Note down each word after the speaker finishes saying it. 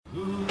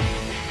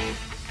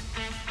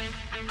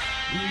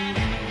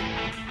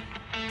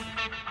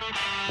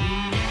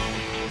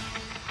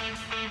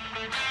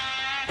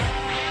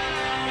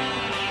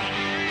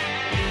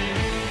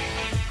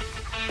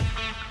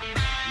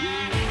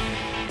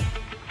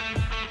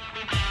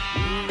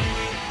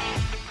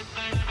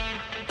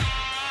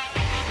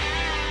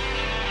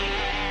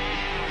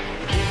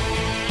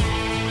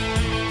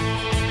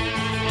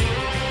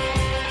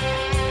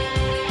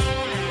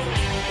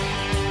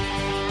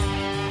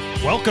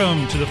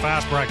Welcome to the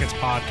Fast Brackets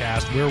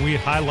podcast, where we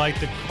highlight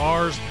the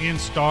cars and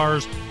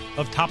stars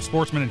of top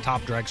sportsmen and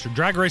top dragster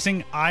drag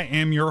racing. I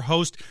am your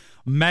host,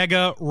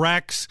 Mega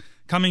Rex,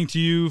 coming to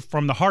you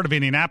from the heart of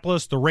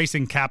Indianapolis, the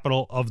racing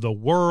capital of the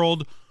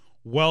world.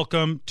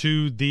 Welcome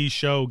to the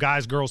show.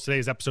 Guys, girls,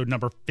 today's episode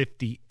number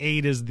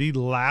 58 is the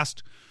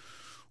last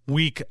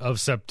week of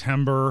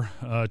September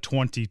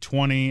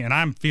 2020, and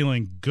I'm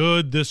feeling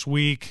good this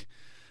week.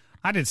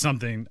 I did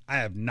something I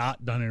have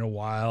not done in a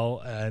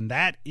while, and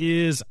that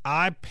is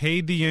I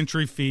paid the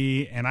entry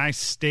fee and I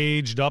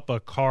staged up a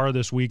car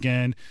this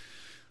weekend.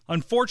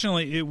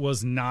 Unfortunately, it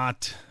was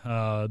not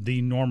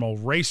the normal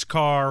race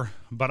car,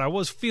 but I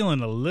was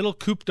feeling a little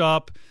cooped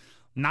up,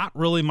 not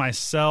really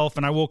myself,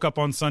 and I woke up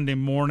on Sunday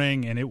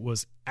morning and it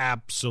was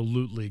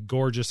absolutely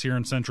gorgeous here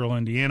in central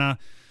Indiana.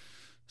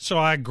 So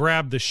I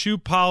grabbed the shoe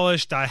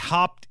polished, I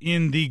hopped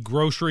in the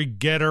grocery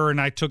getter, and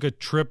I took a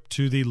trip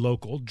to the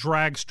local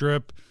drag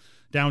strip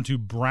down to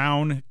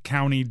Brown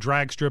County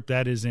Drag Strip.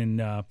 That is in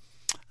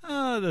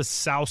the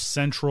south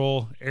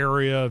central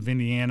area of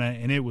Indiana,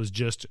 and it was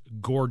just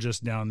gorgeous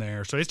down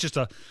there. So it's just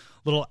a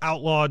little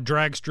outlaw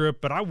drag strip,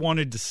 but I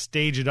wanted to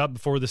stage it up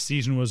before the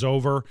season was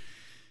over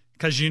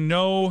because, you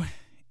know,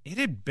 it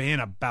had been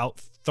about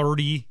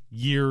 30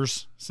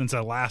 years since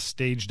I last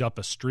staged up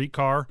a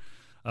streetcar.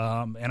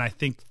 And I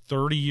think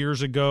 30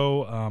 years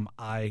ago,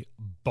 I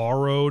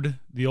borrowed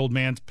the old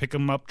man's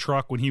pick-em-up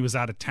truck when he was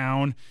out of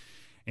town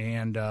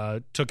and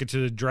took it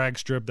to the drag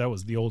strip. That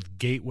was the old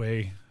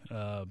Gateway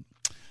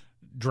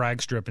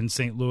drag strip in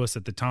St. Louis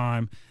at the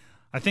time.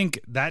 I think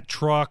that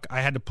truck,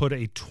 I had to put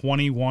a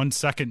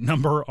 21-second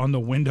number on the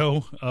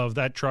window of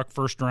that truck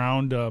first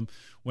round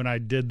when I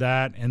did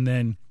that. And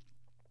then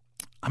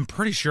I'm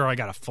pretty sure I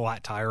got a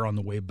flat tire on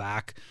the way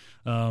back.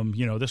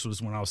 This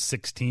was when I was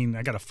 16.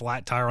 I got a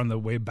flat tire on the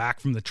way back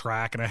from the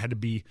track, and I had to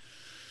be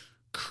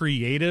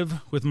creative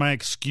with my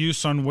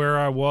excuse on where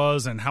I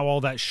was and how all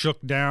that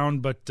shook down.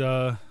 But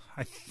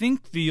I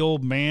think the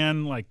old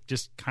man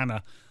just kind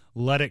of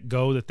let it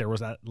go that there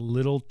was that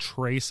little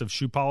trace of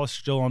shoe polish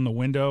still on the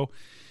window.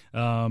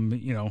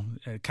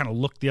 It kind of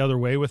looked the other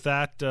way with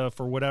that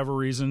for whatever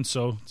reason.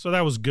 So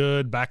that was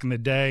good back in the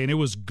day, and it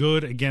was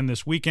good again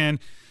this weekend.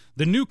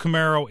 The new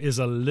Camaro is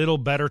a little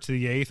better to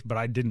the eighth, but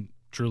I didn't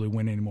truly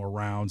win any more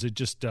rounds. It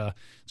just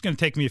it's going to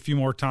take me a few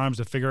more times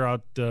to figure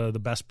out the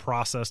best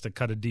process to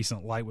cut a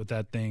decent light with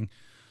that thing.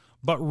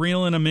 But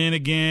reeling them in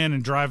again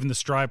and driving the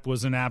stripe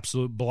was an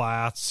absolute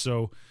blast.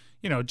 So,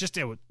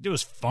 it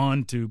was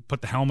fun to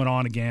put the helmet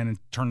on again and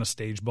turn the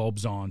stage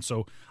bulbs on.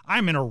 So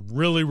I'm in a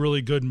really,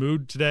 really good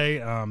mood today.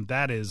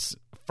 That is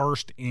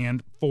first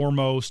and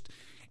foremost.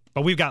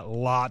 But we've got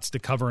lots to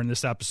cover in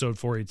this episode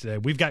for you today.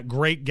 We've got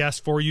great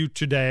guests for you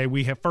today.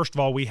 We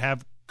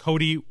have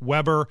Cody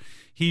Webber.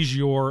 He's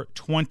your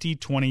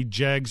 2020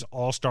 JEGS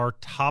All-Star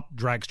Top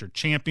Dragster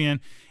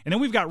Champion. And then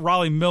we've got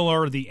Rollie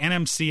Miller, the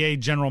NMCA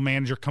General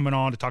Manager, coming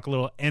on to talk a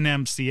little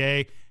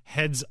NMCA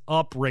Heads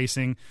Up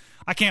Racing.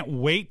 I can't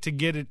wait to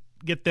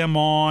get them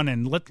on,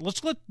 and let's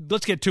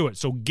get to it.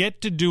 So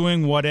get to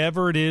doing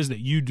whatever it is that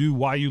you do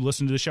while you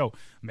listen to the show.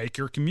 Make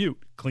your commute,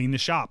 clean the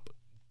shop,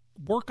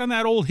 work on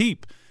that old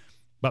heap.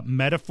 But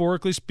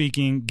metaphorically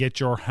speaking, get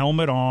your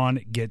helmet on,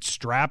 get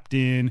strapped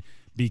in,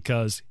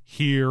 because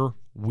here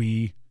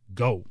we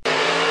go.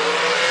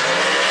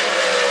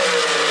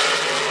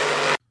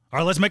 All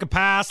right, let's make a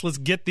pass. Let's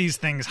get these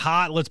things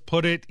hot. Let's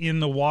put it in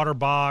the water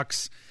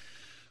box.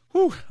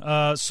 Whew.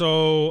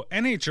 So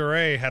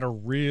NHRA had a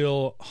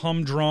real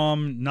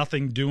humdrum,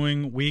 nothing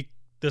doing week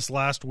this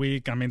last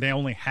week. I mean, they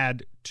only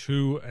had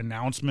 2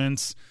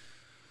 announcements.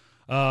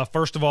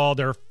 First of all,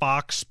 their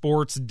Fox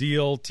Sports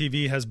deal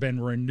TV has been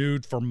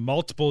renewed for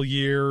multiple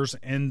years.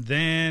 And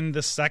then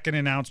the second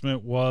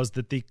announcement was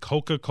that the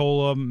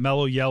Coca-Cola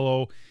Mellow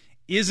Yellow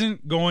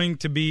isn't going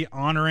to be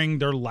honoring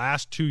their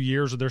last 2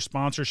 years of their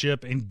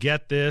sponsorship. And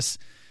get this,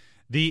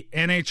 the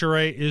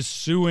NHRA is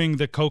suing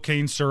the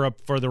cocaine syrup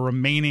for the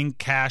remaining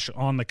cash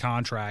on the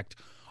contract.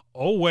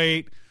 Oh,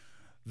 wait.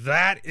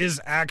 That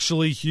is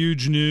actually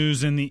huge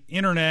news, and the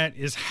internet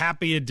is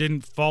happy it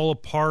didn't fall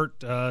apart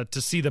to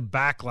see the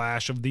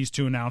backlash of these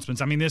 2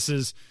 announcements. I mean, this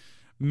is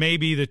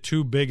maybe the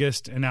 2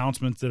 biggest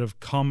announcements that have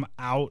come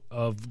out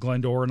of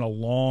Glendora in a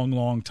long,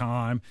 long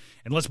time.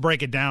 And let's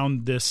break it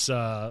down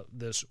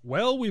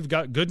we've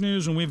got good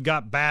news and we've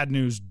got bad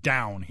news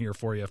down here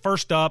for you.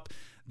 First up,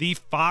 the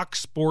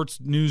Fox Sports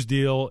news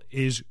deal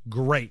is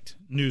great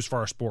news for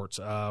our sports.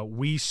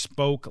 We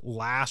spoke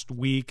last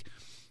week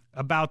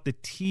about the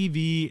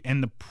TV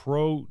and the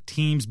pro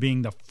teams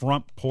being the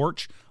front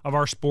porch of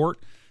our sport.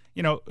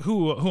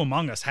 Who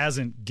among us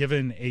hasn't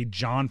given a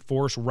John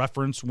Force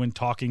reference when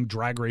talking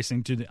drag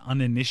racing to the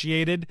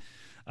uninitiated?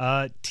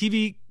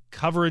 TV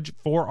coverage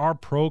for our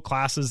pro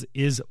classes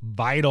is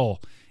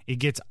vital. It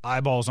gets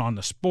eyeballs on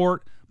the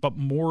sport, but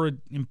more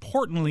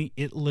importantly,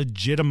 it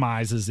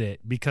legitimizes it,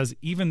 because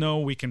even though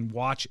we can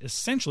watch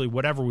essentially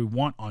whatever we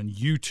want on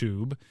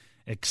YouTube,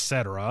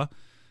 etc.,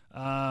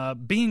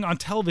 being on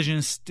television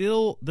is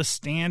still the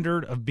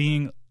standard of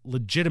being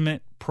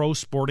legitimate pro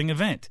sporting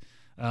event,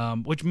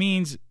 which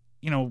means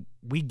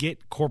we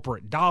get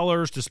corporate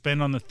dollars to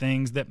spend on the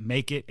things that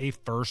make it a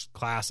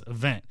first-class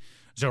event.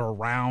 So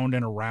around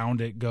and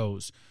around it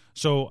goes.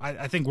 So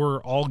I think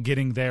we're all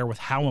getting there with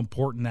how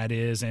important that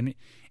is. And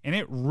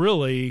it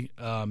really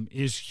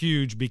is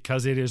huge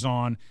because it is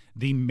on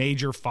the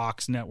major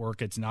Fox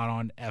network. It's not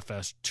on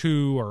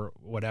FS2 or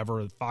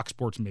whatever, Fox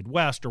Sports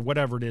Midwest or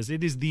whatever it is.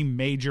 It is the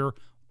major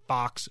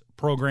Fox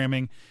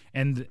programming.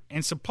 And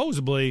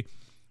supposedly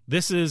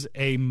this is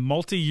a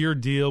multi-year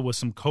deal with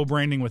some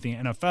co-branding with the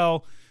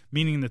NFL,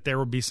 meaning that there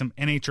will be some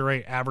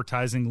NHRA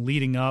advertising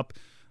leading up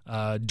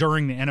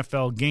during the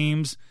NFL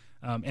games.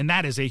 And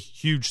that is a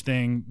huge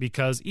thing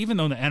because even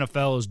though the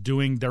NFL is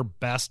doing their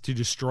best to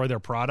destroy their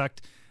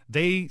product,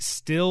 they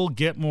still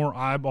get more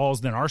eyeballs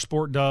than our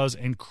sport does,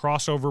 and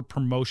crossover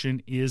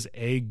promotion is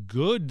a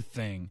good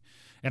thing.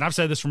 And I've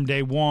said this from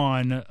day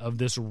one of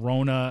this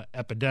Rona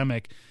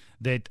epidemic,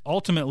 that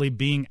ultimately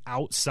being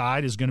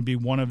outside is going to be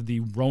one of the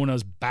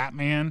Rona's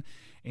Batman.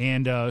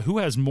 And who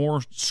has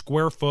more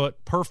square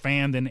foot per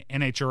fan than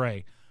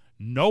NHRA?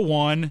 No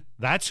one.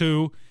 That's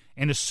who.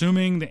 And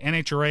assuming the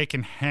NHRA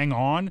can hang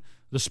on,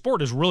 the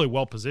sport is really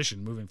well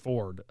positioned moving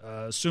forward,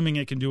 assuming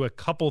it can do a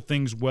couple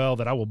things well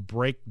that I will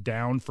break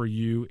down for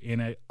you in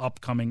an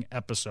upcoming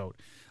episode.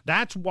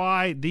 That's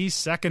why the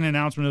second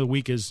announcement of the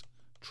week is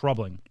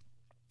troubling.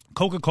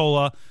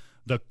 Coca-Cola,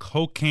 the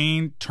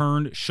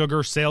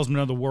cocaine-turned-sugar salesman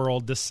of the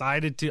world,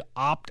 decided to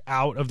opt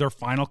out of their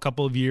final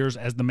couple of years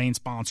as the main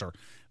sponsor.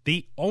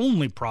 The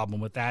only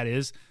problem with that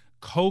is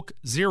Coke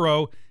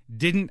Zero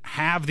didn't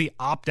have the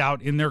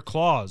opt-out in their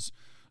clause.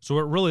 So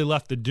it really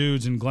left the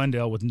dudes in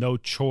Glendale with no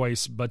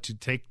choice but to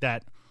take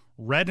that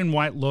red and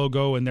white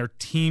logo and their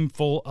team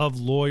full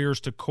of lawyers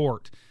to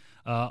court.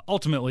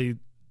 Ultimately,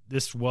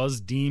 this was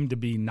deemed to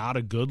be not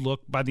a good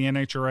look by the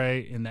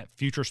NHRA, in that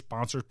future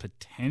sponsors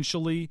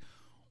potentially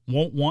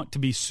won't want to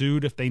be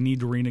sued if they need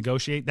to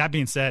renegotiate. That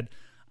being said,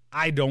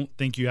 I don't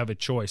think you have a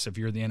choice if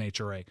you're the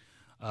NHRA.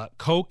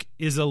 Coke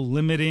is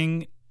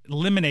eliminating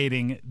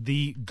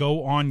the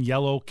Go On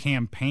Yellow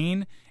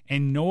campaign,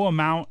 and no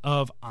amount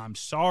of I'm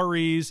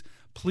sorries,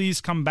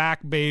 please come back,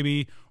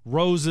 baby,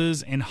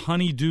 roses, and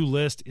honey-do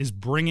list is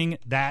bringing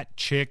that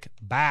chick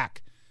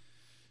back.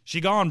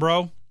 She gone,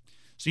 bro.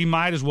 So you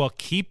might as well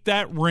keep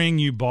that ring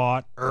you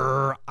bought.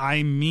 Try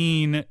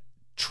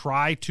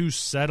to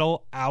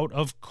settle out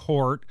of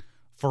court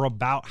for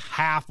about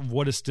half of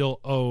what is still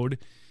owed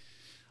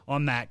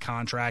on that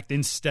contract,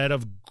 instead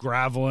of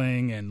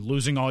graveling and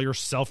losing all your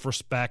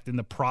self-respect in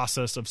the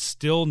process of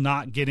still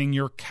not getting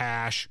your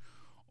cash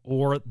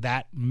or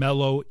that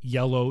mellow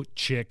yellow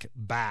chick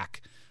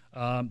back.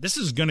 This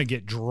is going to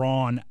get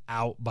drawn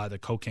out by the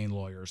cocaine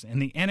lawyers,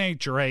 and the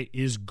NHRA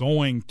is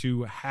going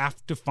to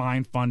have to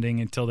find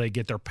funding until they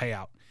get their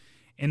payout.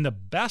 And the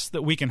best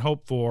that we can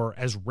hope for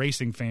as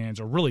racing fans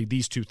are really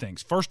these two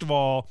things. First of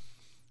all,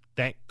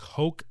 that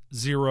Coke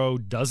Zero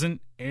doesn't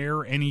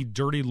air any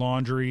dirty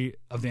laundry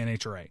of the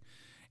NHRA.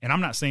 And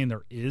I'm not saying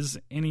there is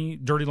any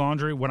dirty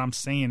laundry. What I'm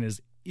saying is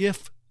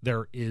if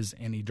there is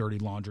any dirty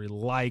laundry,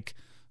 like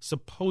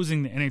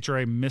supposing the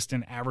NHRA missed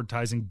an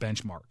advertising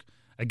benchmark.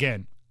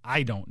 Again,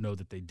 I don't know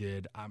that they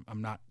did.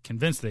 I'm not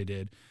convinced they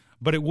did.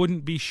 But it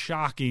wouldn't be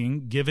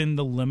shocking given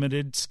the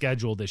limited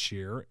schedule this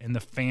year and the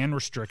fan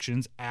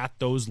restrictions at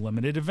those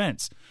limited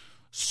events.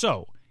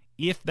 So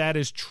if that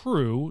is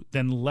true,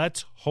 then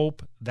let's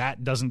hope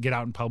that doesn't get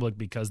out in public,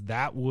 because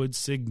that would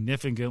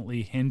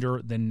significantly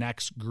hinder the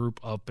next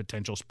group of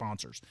potential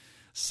sponsors.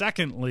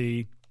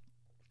 Secondly,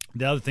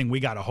 the other thing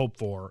we got to hope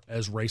for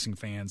as racing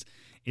fans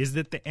is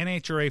that the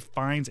NHRA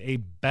finds a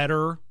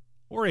better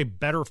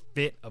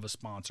fit of a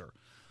sponsor.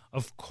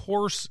 Of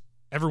course,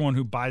 everyone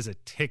who buys a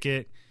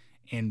ticket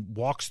and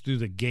walks through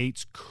the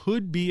gates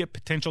could be a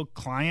potential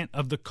client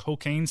of the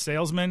cocaine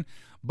salesman,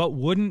 but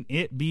wouldn't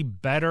it be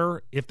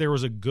better if there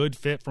was a good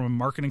fit from a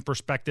marketing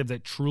perspective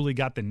that truly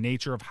got the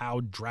nature of how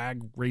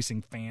drag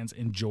racing fans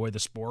enjoy the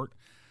sport?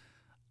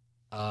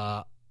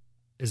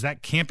 Is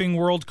that Camping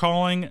World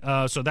calling?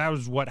 So that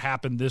was what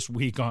happened this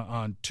week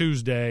on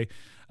Tuesday.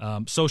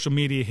 Social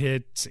media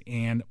hits,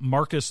 and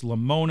Marcus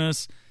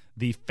Lemonis,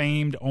 the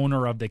famed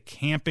owner of the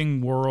Camping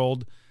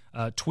World,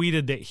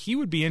 tweeted that he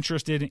would be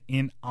interested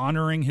in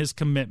honoring his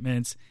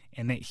commitments,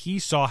 and that he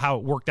saw how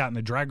it worked out in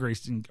the drag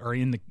racing, or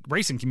in the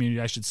racing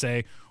community, I should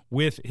say,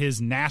 with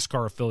his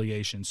NASCAR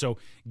affiliation. So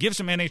give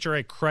some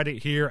NHRA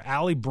credit here.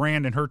 Allie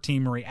Brand and her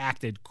team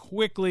reacted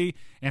quickly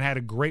and had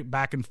a great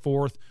back and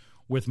forth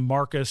with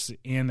Marcus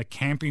and the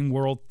Camping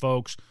World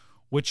folks,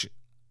 which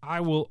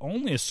I will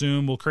only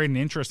assume will create an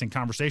interesting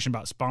conversation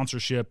about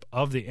sponsorship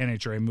of the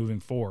NHRA moving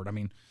forward. I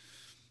mean,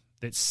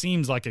 that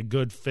seems like a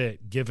good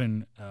fit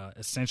given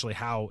essentially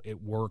how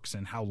it works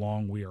and how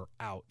long we are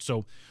out.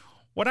 So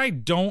what I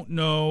don't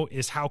know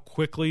is how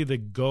quickly the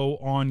Go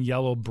On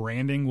Yellow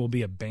branding will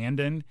be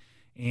abandoned,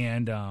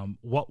 and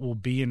what will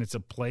be in its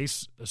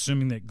place,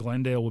 assuming that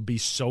Glendale will be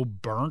so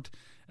burnt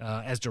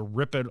as to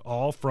rip it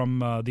all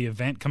from the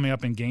event coming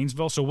up in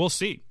Gainesville. So we'll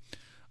see.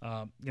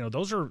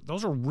 Those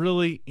are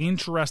really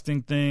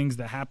interesting things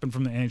that happened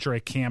from the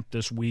NHRA camp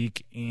this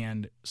week,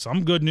 and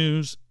some good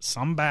news,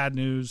 some bad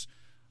news,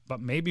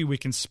 but maybe we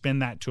can spin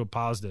that to a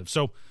positive.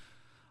 So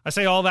I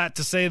say all that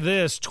to say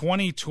this: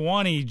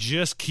 2020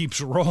 just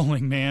keeps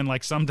rolling, man.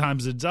 Like,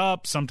 sometimes it's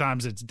up,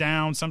 sometimes it's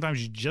down,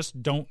 sometimes you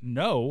just don't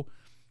know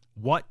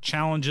what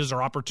challenges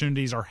or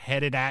opportunities are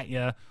headed at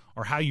you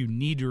or how you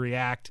need to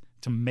react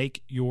to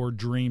make your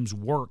dreams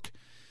work.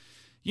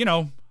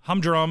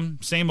 Humdrum,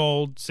 same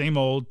old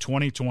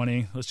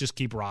 2020. Let's just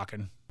keep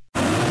rocking.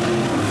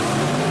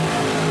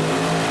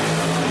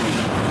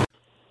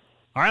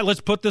 All right,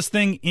 let's put this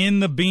thing in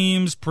the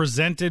beams,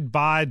 presented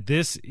by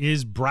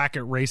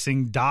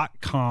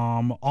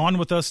thisisbracketracing.com. On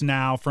with us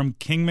now from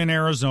Kingman,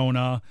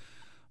 Arizona.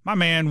 My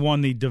man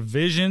won the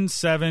Division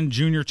 7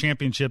 Junior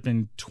Championship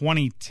in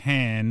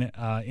 2010.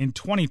 In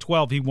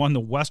 2012, he won the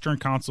Western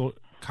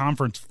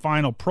Conference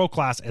Final Pro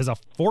Class as a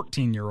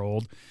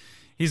 14-year-old.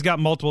 He's got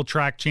multiple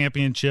track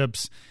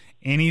championships,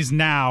 and he's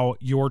now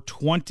your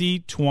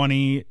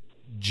 2020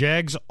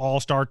 JEGS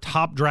All-Star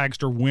Top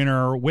Dragster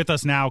winner. With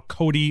us now,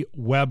 Cody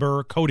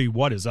Webber. Cody,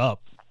 what is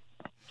up?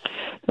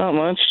 Not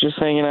much, just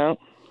hanging out.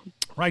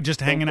 Right,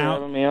 just hanging out.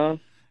 Having me on.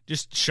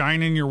 Just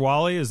shining your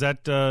Wally. Is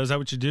that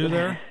what you do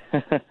there?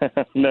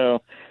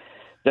 No,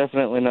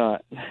 definitely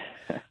not.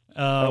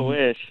 I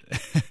wish.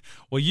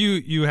 Well,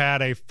 you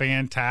had a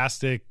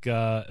fantastic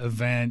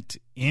event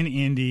in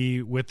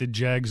Indy with the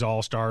JEGS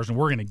All-Stars, and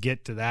we're going to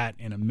get to that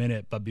in a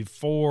minute. But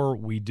before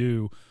we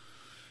do,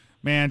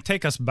 man,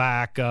 take us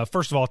back.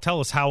 First of all,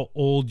 tell us how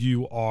old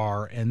you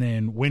are, and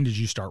then when did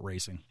you start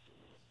racing?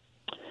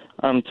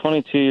 I'm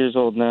 22 years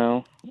old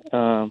now.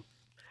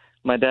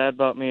 My dad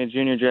bought me a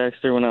junior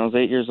dragster when I was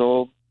 8 years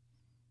old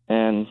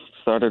and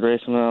started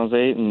racing when I was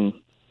 8, and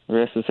the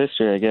rest is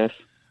history, I guess.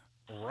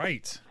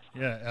 Right.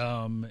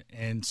 Yeah,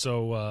 and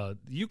so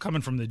you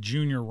coming from the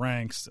junior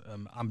ranks,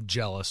 I'm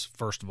jealous,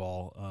 first of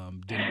all.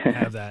 Didn't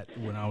have that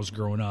when I was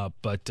growing up,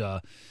 but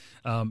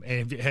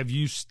have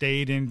you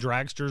stayed in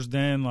dragsters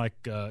then?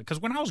 Like, because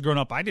when I was growing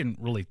up, I didn't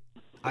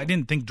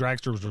think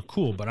dragsters were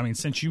cool, but I mean,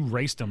 since you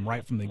raced them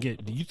right from the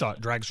get, you thought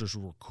dragsters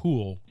were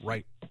cool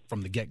right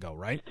from the get-go,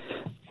 right?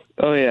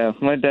 Oh, yeah.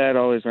 My dad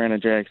always ran a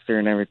dragster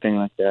and everything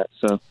like that,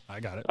 so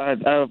I got it.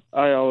 I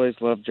always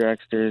loved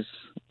dragsters,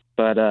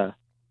 but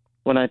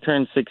when I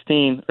turned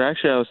 16, or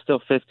actually I was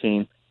still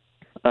 15,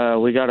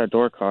 we got a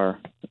door car,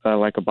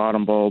 like a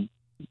bottom bulb.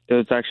 It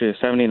was actually a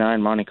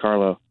 79 Monte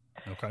Carlo.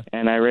 Okay.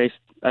 And I raced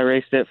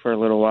it for a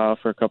little while,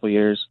 for a couple of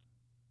years,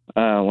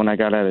 when I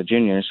got out of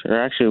juniors,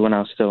 or actually when I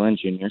was still in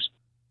juniors.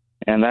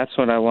 And that's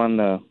when I won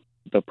the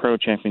pro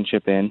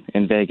championship in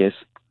Vegas.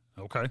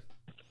 Okay.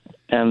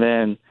 And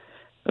then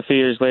a few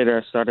years later,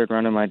 I started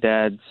running my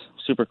dad's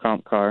Super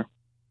Comp car.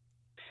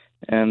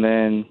 And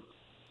then,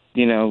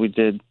 we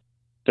did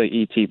the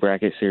ET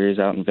bracket series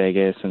out in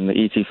Vegas and the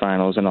ET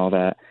finals and all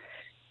that.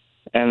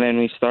 And then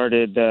we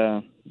started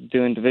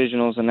doing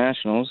divisionals and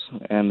nationals,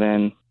 and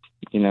then,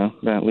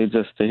 that leads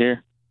us to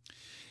here.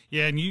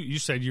 Yeah, and you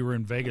said you were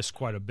in Vegas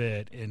quite a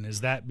bit, and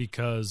is that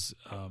because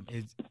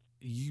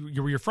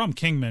you're from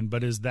Kingman,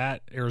 but is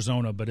that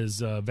Arizona, but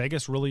is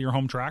Vegas really your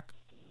home track?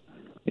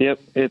 Yep,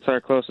 it's our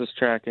closest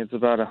track. It's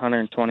about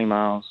 120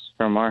 miles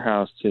from our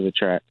house to the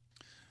track.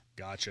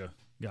 Gotcha.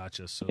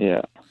 So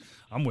yeah,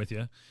 I'm with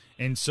you.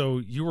 And so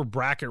you were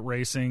bracket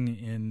racing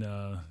in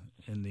the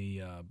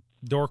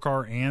door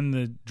car and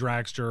the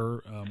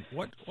dragster.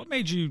 What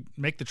made you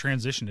make the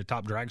transition to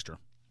top dragster?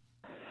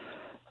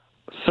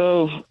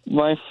 So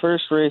my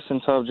first race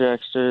in top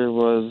dragster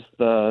was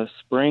the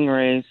spring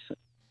race,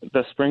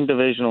 the spring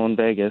divisional in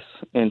Vegas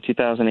in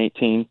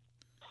 2018.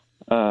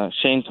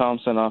 Shane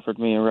Thompson offered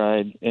me a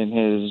ride in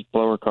his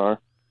blower car,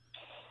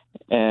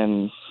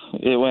 and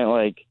it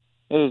was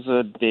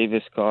a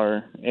Davis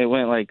car. It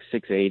went like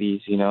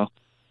 680s,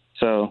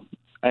 So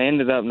I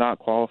ended up not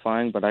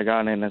qualifying, but I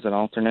got in as an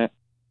alternate.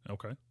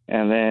 Okay.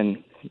 And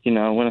then,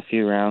 went a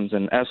few rounds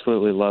and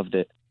absolutely loved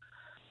it.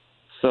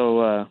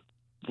 So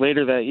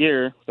later that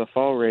year, the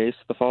fall race,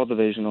 the fall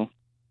divisional,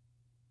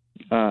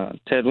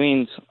 Ted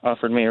Weens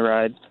offered me a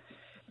ride,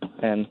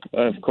 and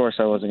of course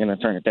I wasn't going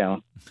to turn it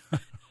down.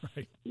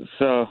 Right.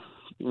 So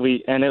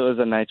and it was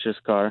a nitrous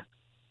car.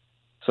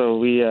 So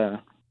we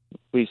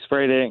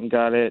sprayed it and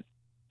got it.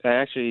 I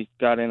actually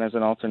got in as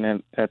an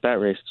alternate at that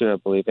race too, I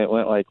believe. It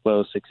went like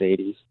low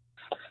 680s.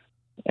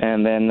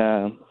 And then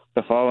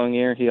the following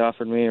year, he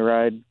offered me a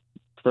ride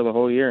for the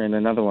whole year in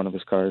another one of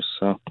his cars.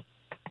 So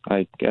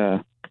I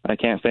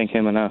can't thank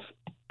him enough.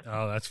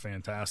 Oh, that's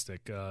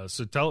fantastic.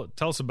 So tell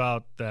us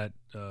about that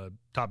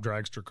top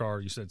dragster car.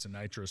 You said it's a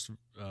nitrous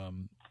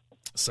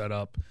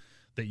setup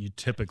that you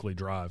typically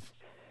drive.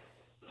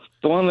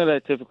 The one that I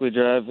typically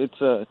drive,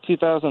 it's a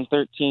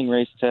 2013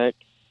 Race Tech.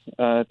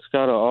 It's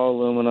got an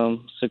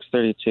all-aluminum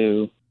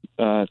 632.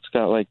 It's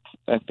got,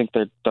 I think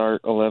they're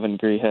Dart 11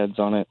 degree heads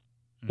on it.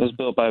 Mm-hmm. It was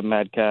built by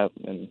Madcap.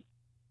 And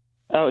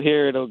out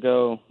here, it'll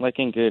go,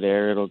 in good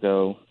air, it'll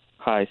go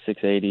high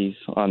 680s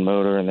on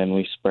motor, and then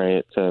we spray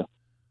it to,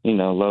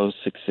 low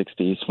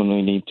 660s when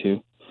we need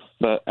to.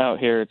 But out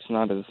here, it's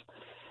not as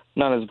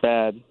not as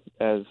bad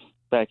as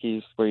back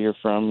east where you're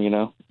from,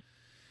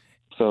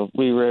 So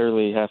we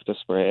rarely have to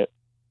spray it.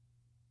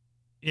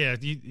 Yeah,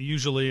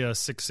 usually a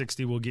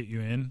 660 will get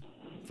you in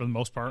for the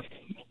most part.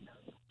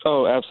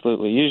 Oh,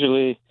 absolutely.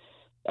 Usually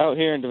out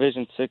here in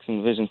Division 6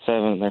 and Division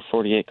 7, they're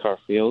 48-car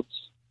fields.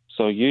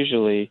 So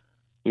usually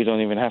we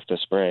don't even have to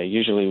spray.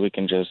 Usually we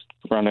can just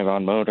run it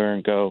on motor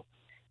and go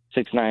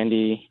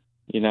 690,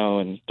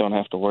 and don't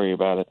have to worry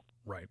about it.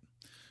 Right.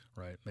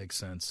 Makes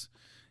sense.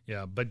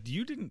 Yeah, but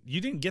you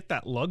didn't get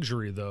that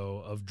luxury,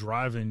 though, of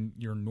driving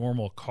your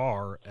normal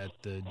car at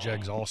the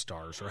JEGS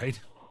All-Stars, right?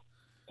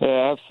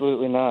 Yeah,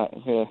 absolutely not.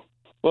 Yeah.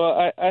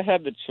 Well, I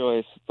had the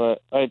choice,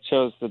 but I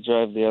chose to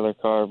drive the other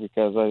car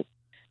because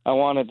I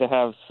wanted to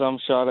have some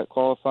shot at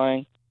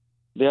qualifying.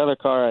 The other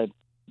car,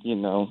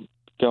 going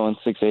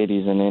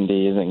 680s in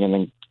Indy isn't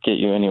going to get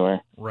you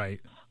anywhere.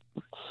 Right.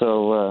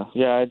 So,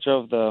 I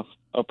drove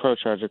a Pro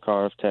Charger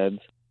car of Ted's,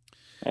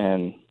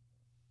 and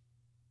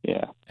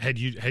yeah. Had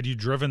you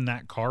driven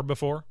that car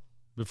before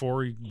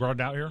you brought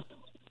it out here?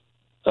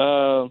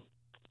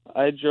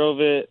 I drove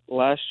it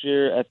last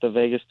year at the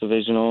Vegas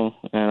Divisional,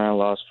 and I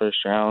lost first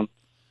round.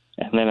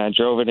 And then I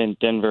drove it in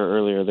Denver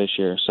earlier this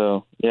year.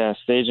 So, yeah,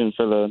 staging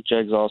for the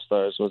JEGS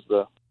All-Stars was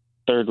the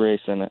third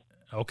race in it.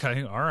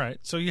 Okay, all right.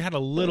 So you had a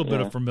little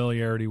bit of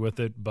familiarity with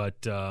it,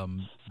 but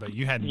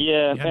you hadn't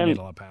made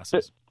a lot of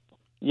passes.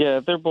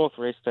 They're both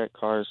race track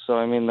cars, so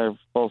I mean they're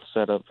both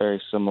set up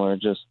very similar.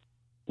 Just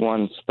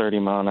one's 30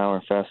 mile an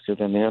hour faster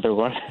than the other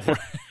one.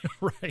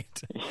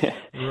 Right. Yeah,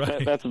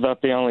 right. That's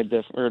about the only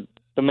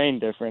the main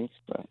difference.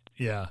 But.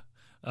 Yeah.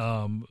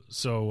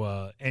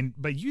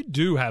 But you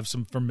do have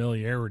some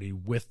familiarity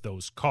with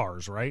those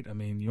cars, right? I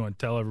mean, you want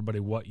to tell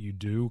everybody what you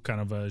do, kind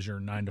of as your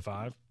 9 to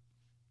 5.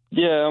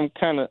 Yeah,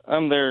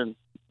 I'm their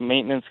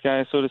maintenance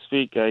guy, so to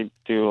speak. I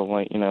do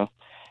I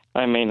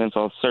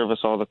service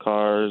all the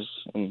cars,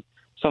 and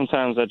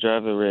sometimes I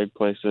drive the rig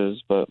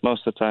places, but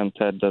most of the time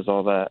Ted does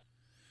all that.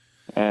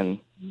 And,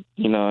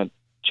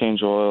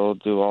 change oil,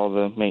 do all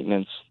the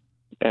maintenance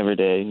every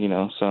day,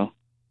 so.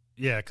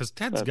 Yeah, because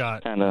Ted's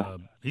got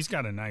he's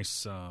got a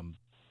nice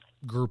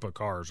group of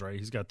cars, right?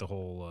 He's got the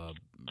whole.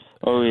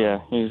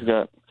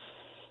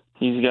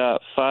 He's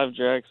got 5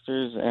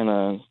 dragsters and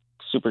a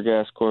super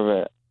gas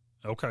Corvette.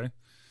 Okay.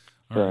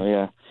 All right.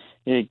 Yeah,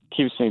 it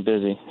keeps me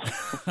busy.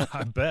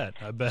 I bet.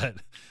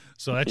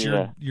 So that's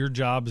your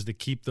job is to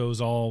keep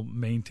those all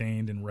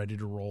maintained and ready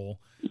to roll.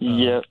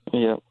 Yep.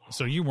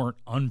 So you weren't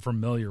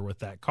unfamiliar with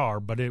that car,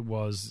 but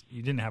you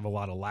didn't have a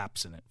lot of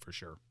laps in it for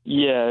sure.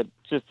 Yeah, it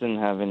just didn't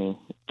have any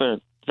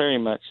very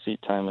much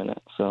seat time in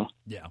it. So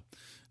yeah,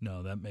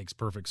 no, that makes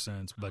perfect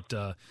sense. But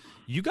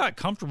you got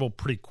comfortable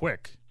pretty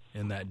quick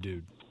in that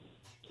dude.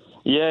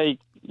 Yeah,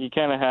 you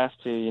kind of have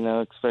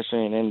to,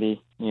 especially in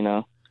Indy.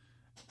 You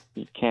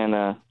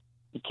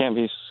can't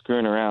be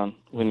screwing around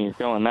when you're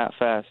going that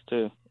fast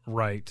too.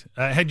 Right.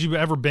 Had you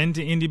ever been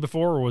to Indy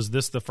before, or was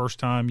this the first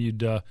time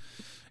you'd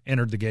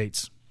entered the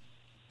gates?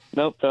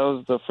 Nope, that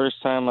was the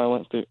first time I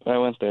went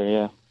there.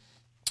 Yeah.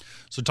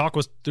 So talk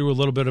us through a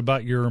little bit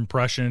about your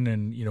impression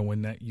and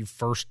when you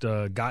first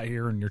got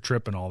here and your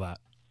trip and all that.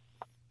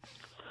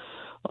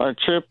 Our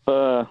trip.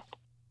 So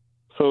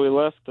we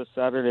left the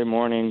Saturday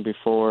morning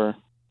before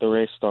the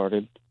race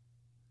started,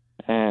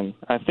 and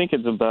I think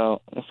it's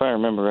about, if I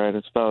remember right,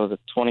 it's about a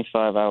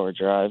 25-hour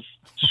drive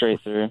straight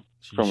through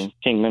from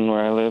Kingman,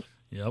 where I live.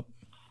 Yep.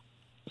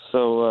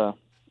 So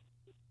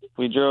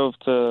we drove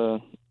to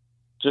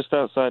just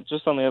on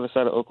the other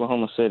side of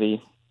Oklahoma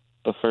City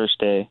the first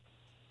day,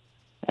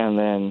 and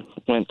then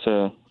went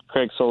to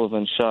Craig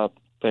Sullivan's shop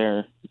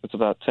there. It's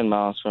about 10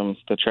 miles from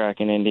the track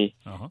in Indy.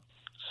 Uh-huh.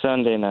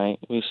 Sunday night,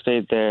 we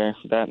stayed there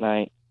that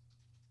night,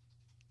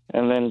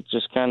 and then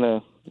just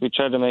we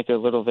tried to make a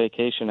little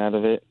vacation out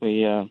of it.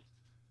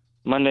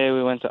 Monday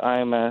we went to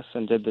IMS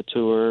and did the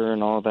tour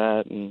and all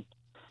that, and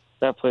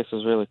that place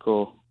was really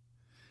cool.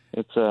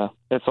 It's a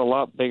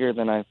lot bigger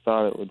than I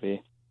thought it would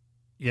be.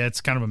 Yeah,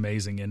 it's kind of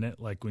amazing, isn't it?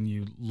 Like when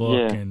you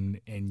look and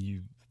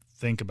you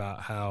think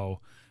about how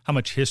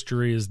much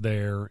history is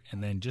there,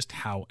 and then just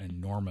how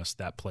enormous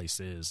that place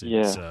is.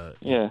 It's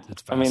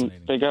fascinating. I mean,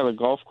 they got a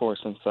golf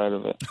course inside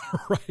of it.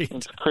 Right.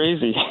 It's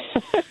crazy.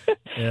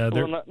 Yeah,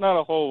 well, not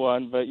a whole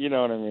one, but you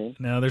know what I mean.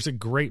 Now, there's a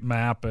great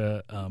map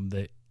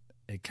that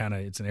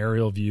it's an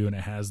aerial view, and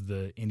it has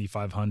the Indy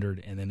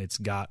 500, and then it's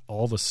got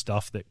all the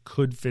stuff that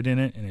could fit in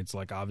it, and it's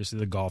like obviously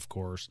the golf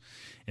course,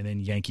 and then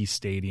Yankee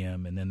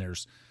Stadium, and then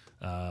there's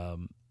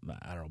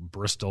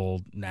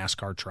Bristol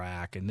NASCAR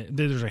track, and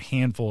there's a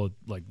handful of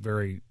like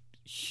very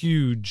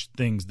huge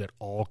things that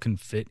all can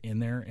fit in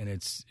there, and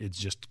it's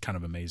just kind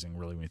of amazing,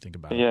 really, when you think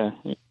about it.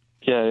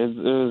 Yeah, it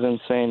was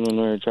insane when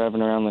we were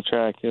driving around the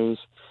track. It was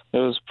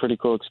a pretty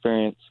cool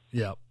experience.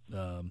 Yeah.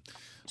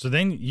 So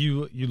then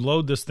you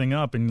load this thing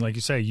up, and like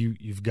you say,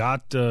 you've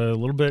got a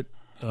little bit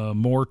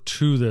more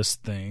to this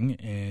thing,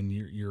 and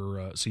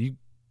you're so you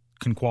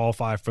can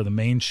qualify for the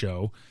main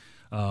show.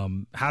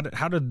 How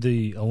did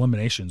the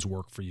eliminations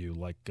work for you?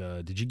 Like,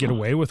 did you get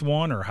away with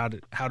one, or how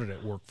did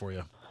it work for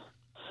you?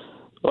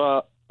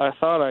 Well, I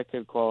thought I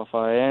could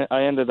qualify.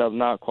 I ended up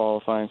not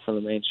qualifying for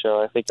the main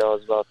show. I think that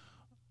was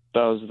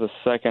the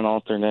second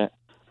alternate.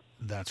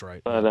 That's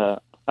right.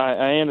 But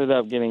I ended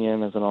up getting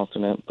in as an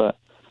alternate. But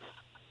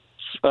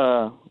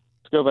to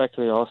go back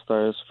to the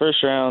All-Stars,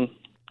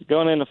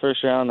 going into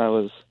first round,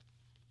 I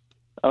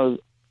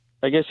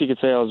guess you could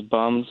say I was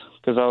bummed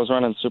because I was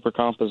running Super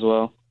Comp as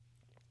well.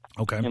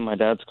 Okay. In my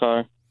dad's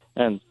car,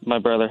 and my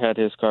brother had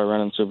his car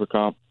running Super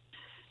Comp.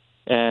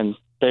 And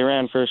they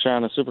ran first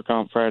round of Super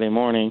Comp Friday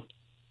morning,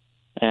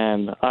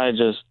 and I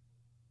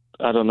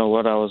don't know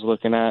what I was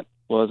looking at,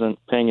 wasn't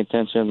paying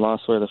attention,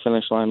 lost where the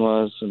finish line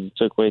was, and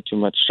took way too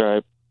much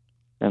stripe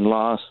and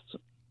lost.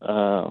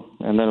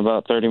 And then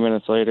about 30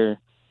 minutes later,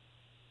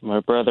 my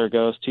brother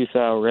goes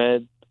 2,000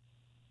 red.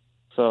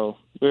 So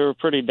we were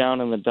pretty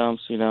down in the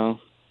dumps,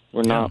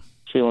 We're not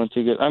feeling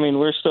too good. I mean,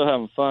 we're still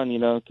having fun,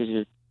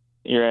 because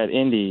you're at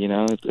Indy,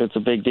 it's a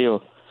big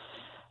deal.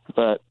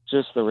 But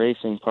just the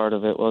racing part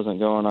of it wasn't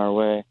going our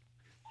way.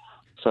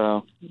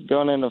 So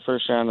going into the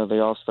first round of the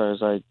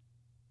All-Stars, I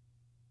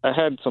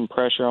had some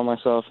pressure on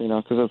myself,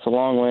 because it's a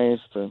long ways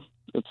to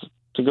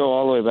go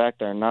all the way back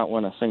there and not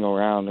win a single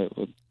round. It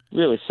would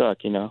really suck,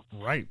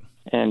 Right.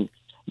 And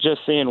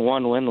just seeing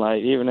one win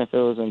light, even if it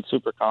was in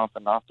Super Comp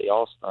and not the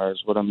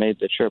All-Stars, would have made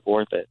the trip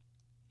worth it.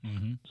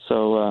 Mm-hmm.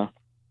 So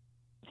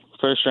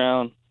first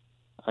round,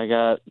 I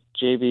got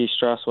JB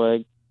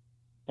Strasweg,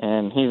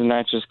 and he's a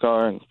nitrous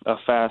car, and a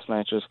fast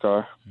nitrous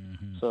car.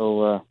 Mm-hmm.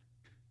 So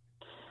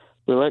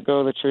we let go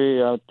of the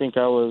tree. I think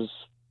I was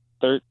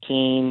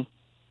 13,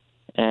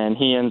 and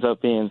he ends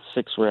up being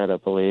 6 red, I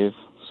believe.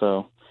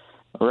 So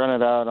I run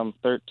it out. I'm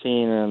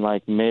 13 and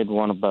like mid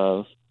one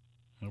above.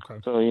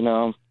 Okay. So,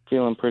 I'm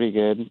feeling pretty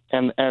good.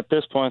 And at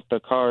this point, the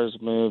car's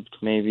moved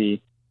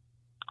maybe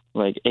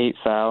like 8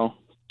 thou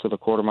to the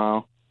quarter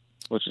mile,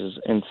 which is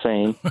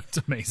insane. It's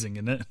amazing,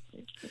 isn't it?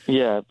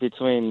 Yeah,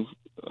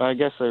 I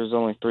guess there's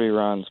only 3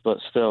 runs, but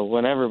still,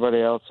 when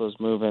everybody else was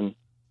moving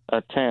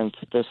a tenth,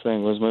 this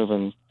thing was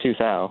moving 2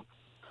 thou,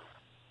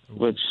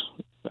 which,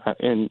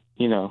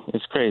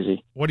 it's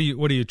crazy. What do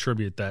you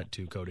attribute that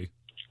to, Cody?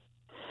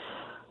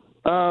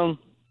 I'm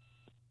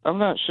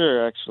not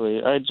sure,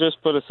 actually. I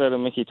just put a set of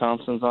Mickey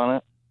Thompsons on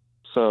it,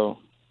 so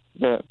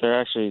they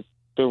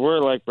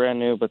were like brand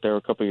new, but they were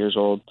a couple years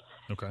old.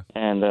 Okay.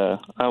 And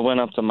I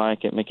went up to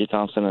Mike at Mickey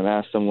Thompson and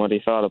asked him what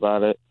he thought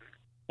about it.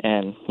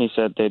 And he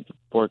said they'd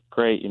work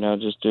great,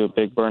 just do a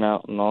big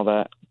burnout and all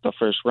that the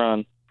first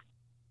run.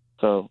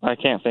 So I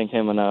can't thank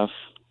him enough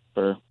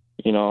for,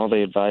 all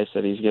the advice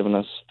that he's given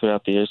us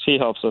throughout the years. He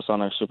helps us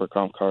on our Super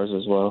Comp cars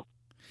as well.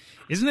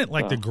 Isn't it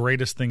like the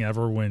greatest thing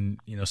ever when,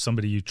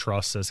 somebody you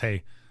trust says,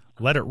 hey,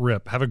 let it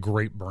rip, have a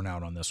great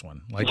burnout on this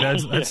one. Like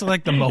that's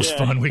like the most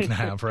fun we can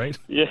have, right?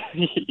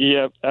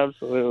 Yeah,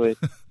 absolutely.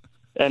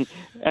 And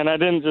I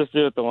didn't just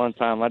do it the one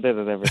time. I did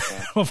it every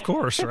time. Of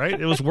course, right?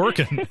 It was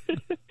working.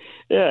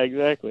 Yeah,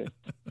 exactly.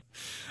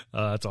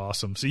 That's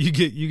awesome. So you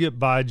get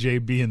by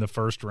JB in the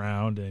first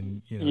round,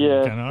 and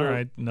all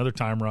right, another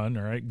time run.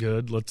 All right,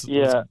 good. Let's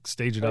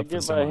stage it up. I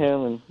get by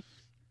him, and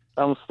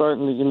I'm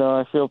starting to,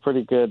 I feel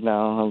pretty good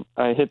now.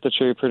 I hit the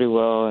tree pretty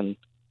well, and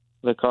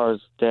the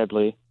car's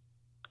deadly.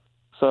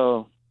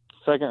 So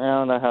second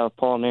round, I have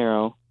Paul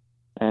Nero,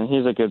 and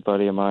he's a good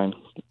buddy of mine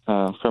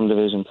from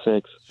Division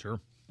 6. Sure.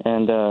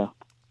 And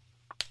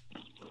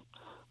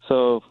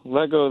so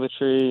let go of the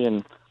tree,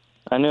 and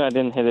I knew I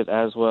didn't hit it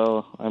as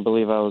well. I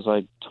believe I was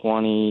like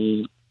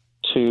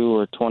 22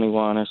 or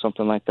 21 or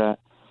something like that.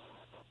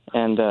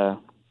 And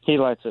he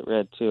lights it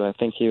red too. I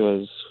think he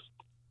was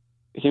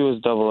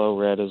 00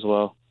 red as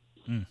well.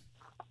 Mm.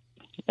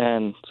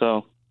 And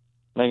so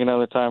make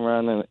another time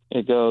run, and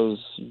it goes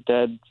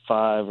dead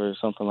 5 or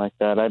something like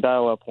that. I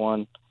dial up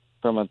one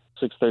from a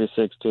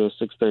 636 to a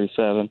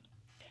 637,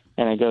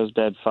 and it goes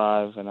dead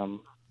 5, and I'm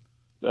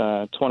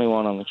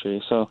 21 on the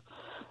tree. So,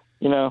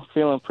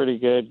 feeling pretty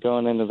good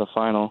going into the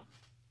final.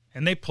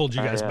 And they pulled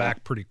you guys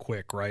back pretty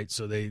quick, right?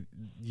 So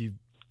you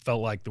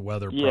felt like the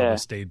weather probably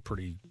stayed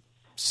pretty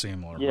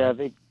similar. Yeah,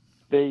 right?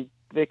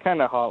 they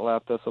kind of hot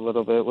lapped us a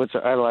little bit, which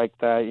I like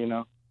that.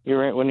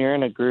 When you're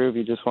in a groove,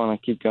 you just want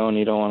to keep going.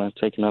 You don't want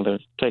to take a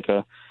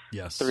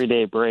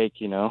 3-day break.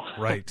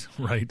 Right.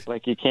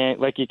 like you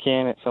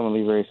can at some of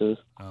these races.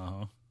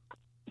 Uh-huh.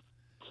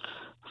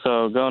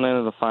 So going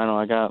into the final,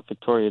 I got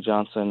Victoria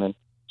Johnson, and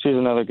she's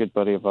another good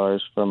buddy of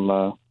ours from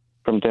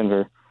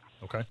Denver.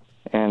 Okay.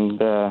 And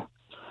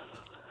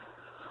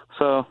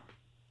so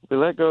we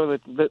let go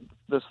of the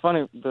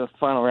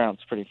final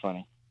round's pretty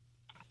funny.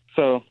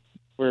 So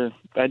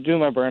I do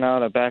my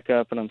burnout, I back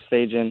up, and I'm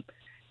staging,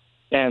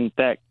 and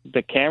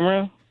the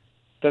camera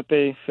that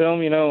they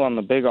film, on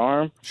the big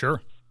arm.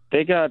 Sure.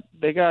 They got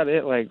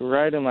it like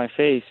right in my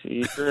face.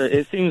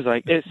 It seems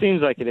like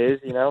it is,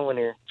 when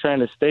you're trying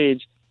to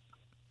stage.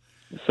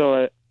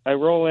 So I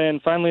roll in.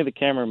 Finally, the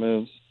camera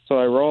moves. So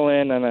I roll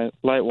in and I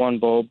light one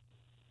bulb,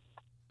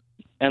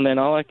 and then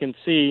all I can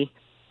see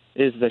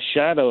is the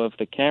shadow of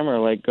the camera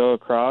like go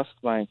across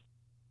my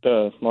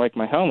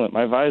helmet,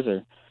 my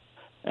visor,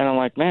 and I'm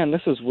like, man,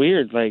 this is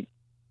weird. Like,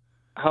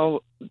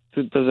 how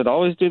does it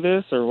always do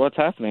this, or what's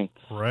happening?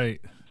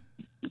 Right.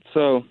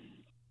 So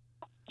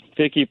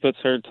Vicky puts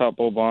her top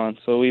bulb on,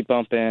 so we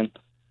bump in,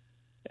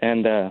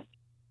 and I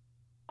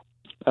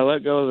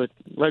let go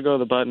of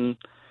the button,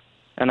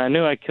 and I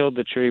knew I killed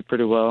the tree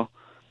pretty well.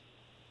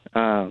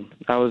 I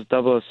was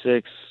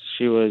 006,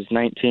 she was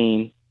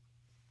 19,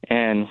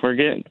 and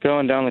we're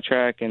going down the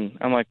track, and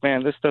I'm like,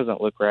 man, this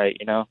doesn't look right,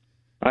 you know.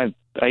 I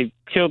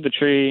killed the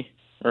tree,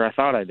 or I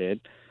thought I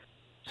did.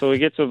 So we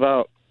get to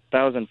about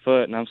 1,000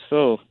 foot, and I'm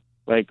still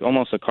like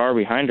almost a car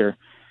behind her.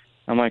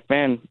 I'm like,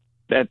 man,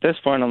 at this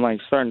point, I'm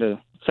like starting to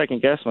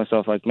second guess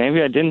myself. Like,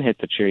 maybe I didn't hit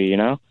the tree, you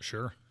know?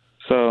 Sure.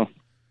 So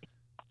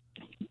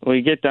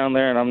we get down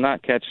there, and I'm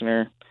not catching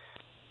her.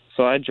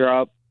 So I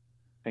drop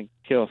and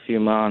kill a few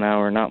mile an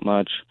hour, not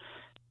much,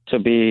 to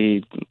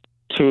be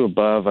 2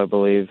 above, I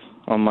believe.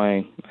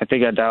 I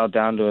think I dialed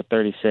down to a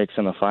 36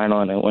 in the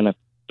final, and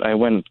I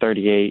went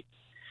 38.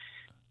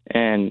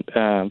 And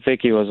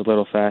Vicky was a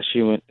little fast.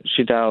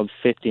 She dialed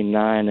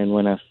 59 and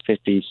went a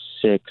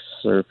 56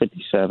 or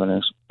 57,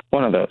 or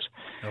one of those.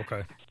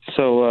 Okay.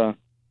 So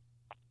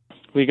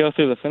we go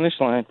through the finish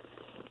line,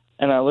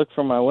 and I look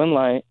for my wind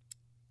light,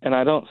 and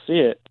I don't see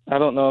it. I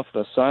don't know if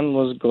the sun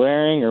was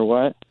glaring or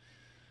what.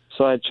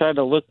 So I tried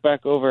to look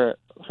back over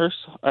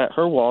at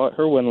her wall, at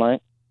her wind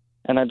light,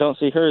 and I don't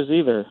see hers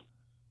either.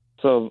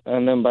 So,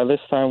 and then by this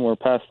time we're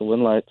past the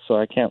wind light, so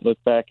I can't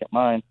look back at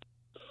mine.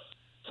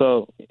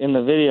 So in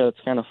the video, it's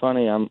kind of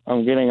funny.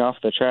 I'm getting off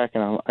the track,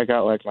 and I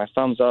got like my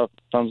thumbs up,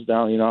 thumbs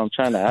down. You know, I'm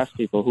trying to ask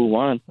people who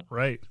won.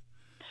 Right.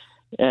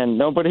 And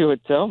nobody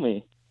would tell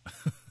me.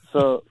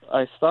 So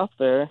I stopped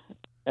there,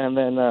 and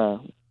then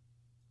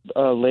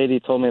a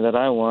lady told me that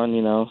I won,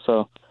 you know,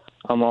 so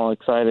I'm all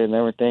excited and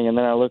everything. And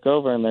then I look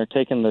over, and they're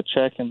taking the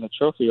check and the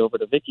trophy over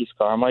to Vicky's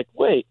car. I'm like,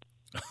 wait,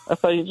 I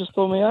thought you just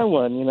told me I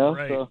won, you know?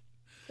 Right. So,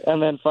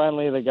 and then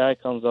finally the guy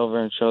comes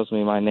over and shows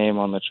me my name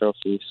on the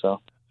trophy.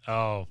 So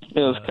it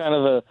was kind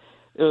of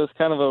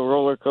a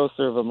roller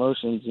coaster of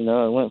emotions, you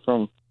know. I went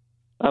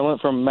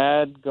from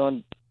mad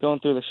going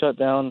through the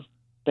shutdown,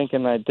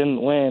 thinking I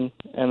didn't win,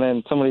 and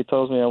then somebody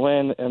tells me I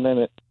win, and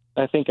then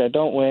I think I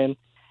don't win,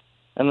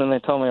 and then they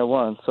tell me I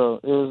won. So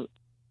it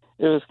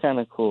was kind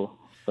of cool.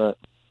 But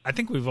I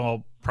think we've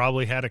all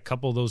probably had a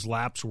couple of those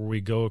laps where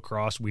we go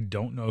across, we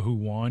don't know who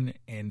won,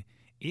 and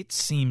it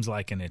seems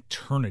like an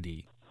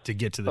eternity to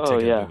get to the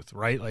ticket booth,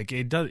 right? Like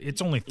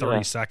it's only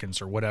 30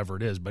 seconds or whatever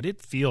it is, but it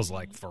feels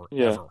like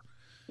forever.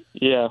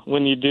 Yeah,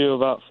 when you do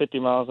about 50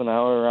 miles an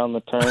hour around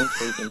the turn,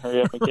 so you can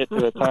hurry up and get to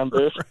the time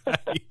booth.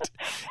 Right.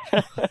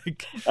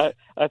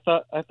 I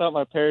thought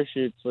my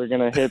parachutes were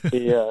gonna hit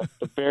the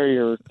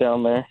barrier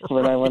down there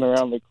when I went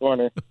around the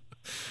corner.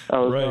 I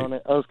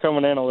was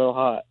coming in a little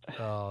hot.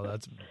 Oh,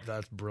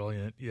 that's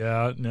brilliant.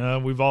 Yeah, no,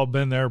 we've all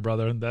been there,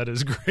 brother. That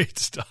is great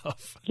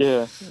stuff.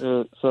 Yeah,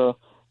 so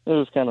it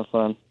was kind of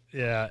fun.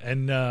 Yeah,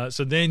 and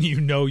so then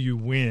you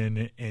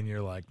win, and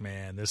you're like,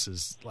 man, this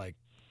is like,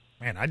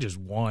 man, I just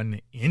won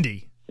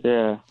Indy.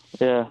 Yeah.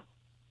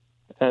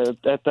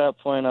 At that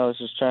point, I was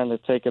just trying to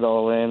take it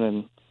all in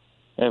and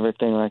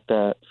everything like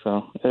that.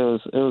 So it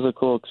was a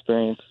cool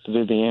experience to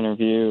do the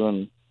interview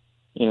and,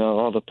 you know,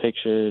 all the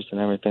pictures and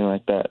everything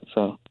like that.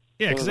 So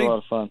yeah, it was a lot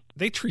of fun.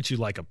 They treat you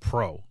like a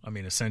pro. I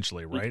mean,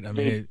 essentially, right? I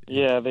mean,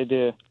 they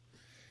do.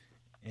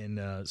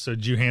 And so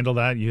did you handle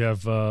that? You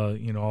have,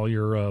 all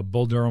your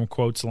Bull Durham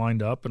quotes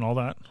lined up and all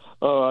that?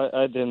 Oh,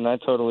 I didn't. I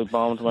totally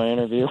bombed my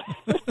interview.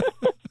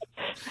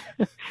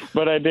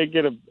 But I did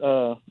get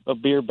a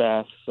beer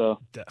bath, so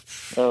that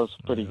was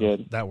pretty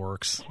good. That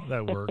works.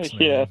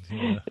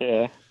 Man.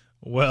 Yeah.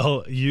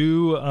 Well,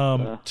 you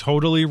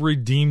totally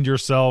redeemed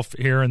yourself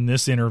here in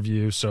this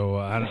interview, so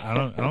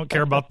I don't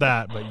care about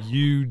that. But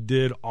you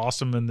did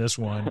awesome in this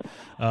one.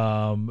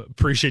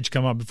 Appreciate you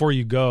coming up. Before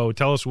you go,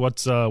 tell us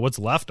what's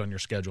left on your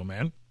schedule,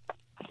 man.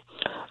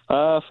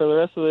 For the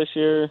rest of this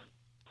year,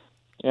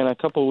 in a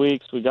couple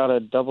weeks, we got a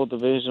double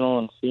divisional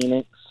in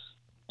Phoenix,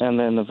 and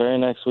then the very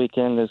next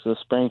weekend is the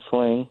spring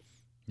fling.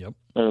 Yep.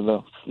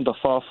 Or the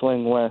fall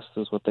fling west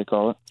is what they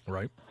call it.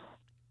 Right.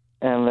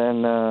 And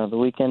then the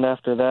weekend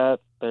after that,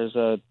 there's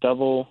a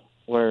double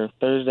where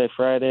Thursday,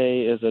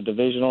 Friday is a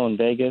divisional in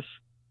Vegas,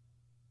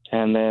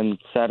 and then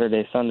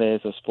Saturday, Sunday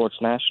is a sports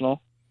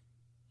national.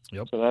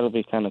 Yep. So that'll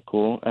be kind of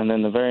cool. And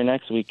then the very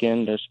next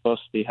weekend, they're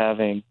supposed to be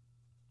having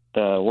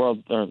the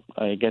world, or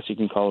I guess you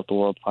can call it the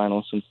world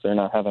final since they're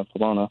not having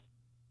Pomona.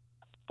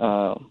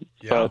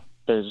 But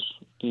there's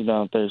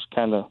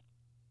kind of,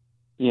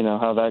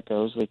 how that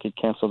goes. They could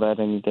cancel that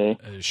any day.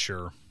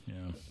 Sure.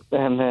 Yeah.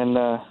 And then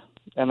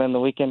the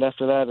weekend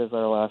after that is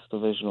our last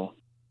divisional.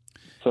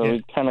 So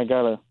we kind of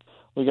got a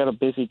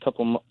busy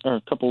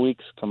couple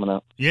weeks coming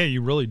up. Yeah,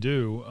 you really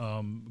do.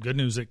 Good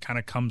news, it kind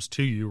of comes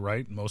to you,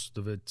 right? Most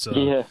of it's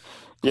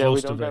we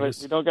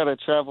don't got to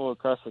travel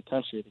across the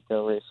country to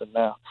go racing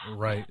now.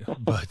 Right,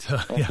 but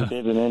we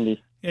did in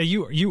Indy. Yeah,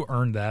 you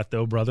earned that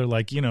though, brother.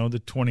 Like,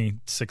 the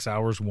 26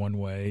 hours one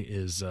way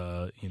is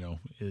you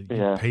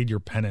paid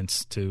your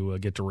penance to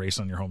get to race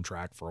on your home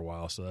track for a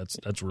while. So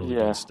that's really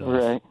good stuff.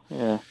 Right.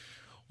 Yeah.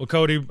 Well,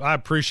 Cody, I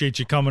appreciate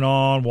you coming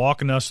on,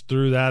 walking us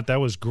through that. That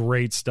was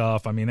great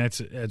stuff. I mean,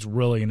 it's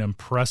really an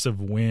impressive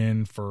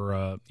win for,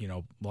 a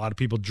lot of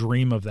people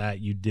dream of that.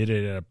 You did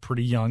it at a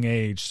pretty young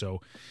age,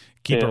 so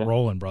keep it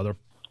rolling, brother.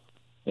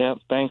 Yeah,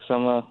 thanks.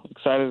 I'm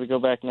excited to go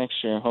back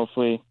next year.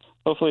 Hopefully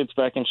it's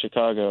back in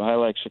Chicago. I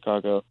like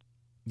Chicago.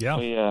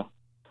 Yeah.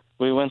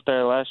 We went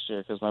there last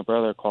year because my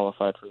brother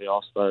qualified for the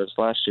All-Stars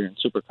last year in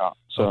Super Comp.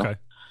 So okay.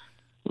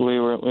 We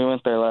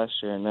went there last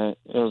year, and it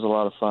was a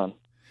lot of fun.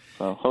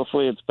 So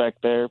hopefully it's back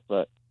there,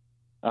 but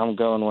I'm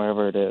going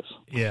wherever it is.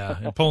 Yeah,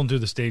 and pulling through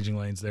the staging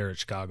lanes there at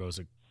Chicago is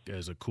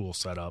a cool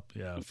setup.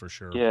 Yeah, for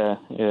sure. Yeah.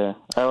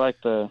 I like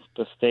the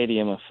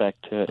stadium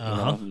effect to it.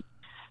 Uh-huh. You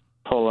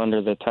pull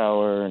under the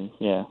tower, and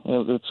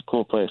it's a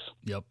cool place.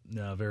 Yep.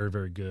 No, very,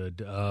 very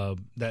good.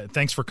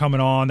 Thanks for coming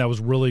on. That was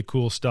really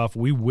cool stuff.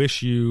 We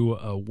wish you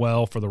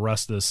well for the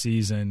rest of the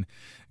season.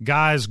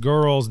 Guys,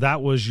 girls,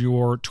 that was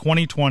your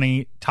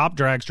 2020 Top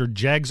Dragster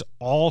JEGS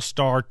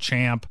All-Star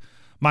Champ,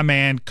 my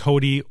man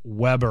Cody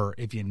Webber,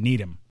 if you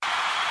need him.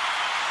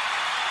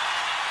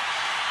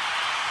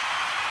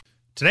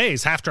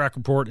 Today's Half Track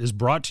Report is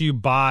brought to you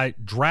by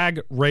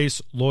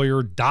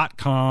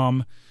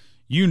DragRaceLawyer.com.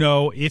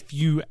 If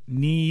you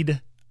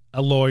need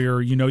a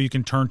lawyer, you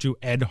can turn to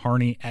Ed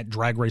Harney at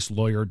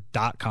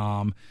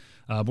DragRaceLawyer.com.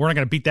 We're not going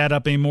to beat that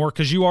up anymore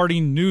because you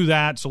already knew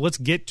that. So let's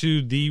get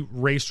to the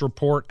race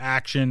report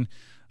action.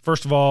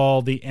 First of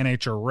all, the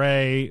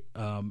NHRA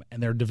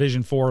and their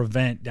Division 4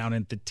 event down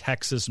at the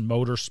Texas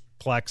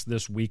Motorsplex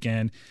this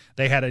weekend.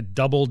 They had a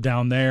double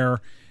down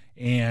there,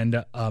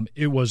 and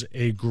it was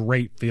a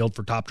great field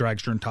for Top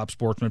Dragster and Top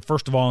Sportsman.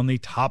 First of all, on the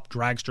Top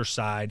Dragster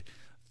side,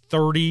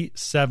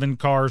 37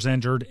 cars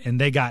entered, and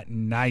they got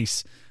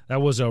nice.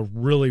 That was a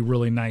really,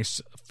 really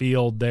nice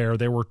field there.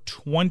 There were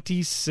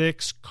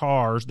 26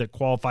 cars that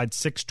qualified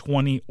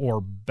 620 or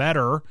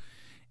better,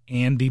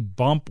 and the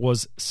bump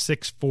was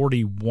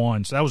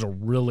 641. So that was a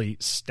really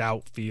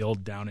stout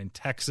field down in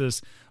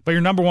Texas. But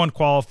your number one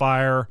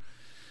qualifier,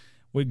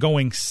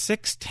 going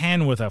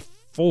 610 with a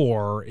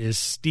 4, is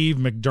Steve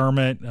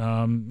McDermott.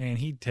 Man,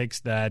 he takes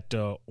that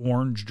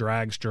orange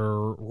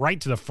dragster right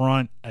to the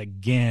front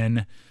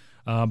again.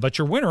 But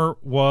your winner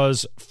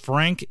was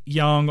Frank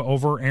Young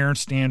over Aaron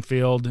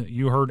Stanfield.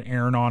 You heard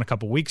Aaron on a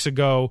couple weeks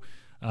ago,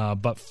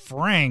 but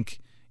Frank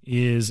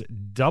is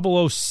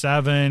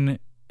 007,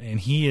 and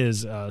he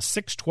is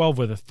 612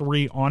 with a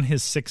 3 on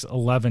his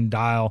 611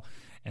 dial,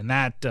 and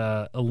that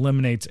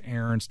eliminates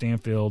Aaron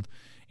Stanfield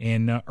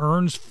and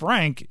earns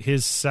Frank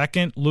his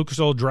second Lucas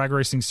Oil Drag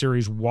Racing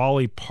Series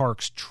Wally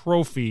Parks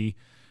trophy.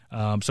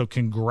 So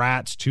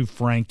congrats to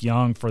Frank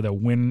Young for the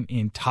win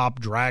in Top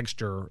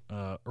Dragster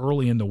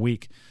early in the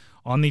week.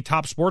 On the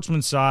Top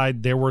Sportsman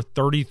side, there were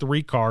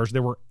 33 cars.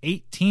 There were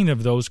 18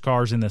 of those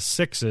cars in the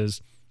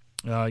 6s.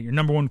 Your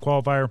number one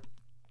qualifier,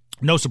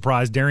 no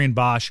surprise, Darian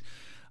Bosch.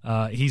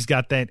 He's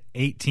got that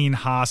 18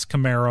 Haas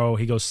Camaro.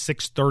 He goes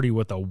 630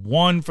 with a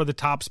 1 for the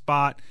top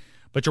spot.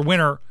 But your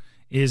winner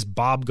is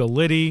Bob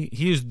Galitti.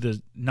 He is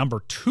the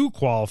number 2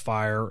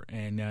 qualifier,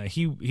 and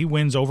he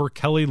wins over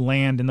Kelly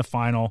Land in the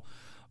final.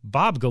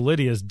 Bob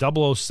Galitti is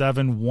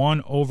 007,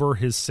 1 over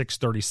his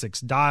 636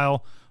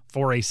 dial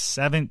for a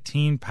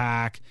 17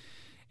 pack.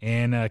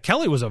 And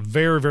Kelly was a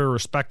very, very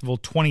respectable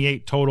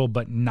 28 total,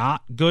 but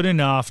not good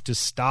enough to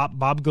stop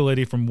Bob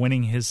Galitti from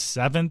winning his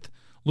 7th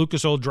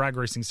Lucas Oil Drag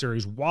Racing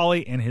Series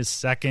Wally and his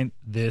 2nd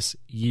this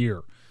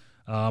year.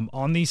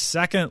 On the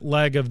second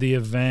leg of the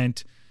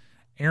event,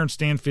 Aaron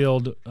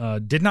Stanfield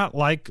did not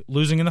like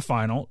losing in the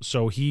final,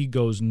 so he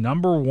goes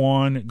number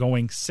 1,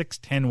 going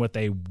 610 with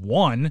a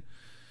 1.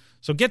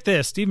 So get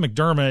this, Steve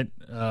McDermott,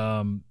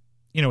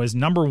 is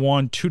number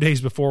 1 2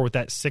 days before with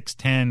that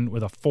 610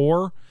 with a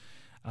 4.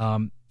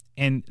 And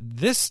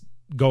this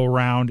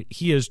go-around,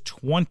 he is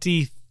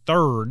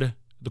 23rd,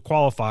 the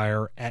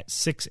qualifier, at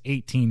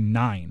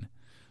 618.9.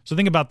 So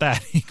think about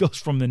that. He goes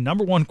from the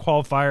number 1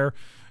 qualifier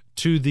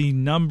to the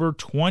number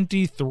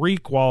 23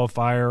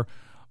 qualifier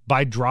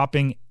by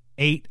dropping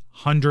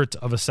 0.08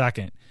 of a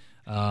second.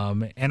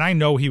 And I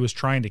know he was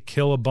trying to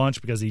kill a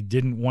bunch because he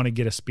didn't want to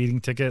get a speeding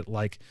ticket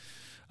like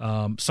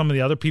some of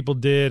the other people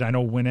did. I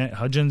know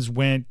Hudgens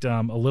went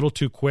a little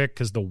too quick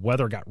because the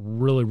weather got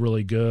really,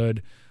 really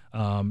good.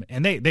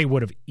 And they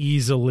would have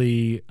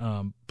easily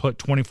put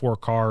 24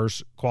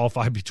 cars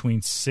qualified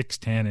between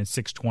 610 and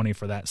 620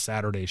 for that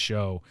Saturday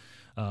show.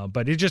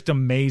 But it's just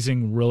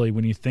amazing, really,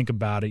 when you think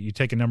about it. You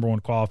take a number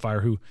 1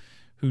 qualifier who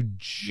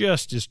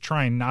just is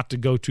trying not to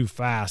go too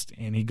fast,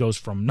 and he goes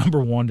from number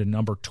 1 to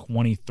number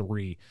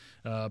 23.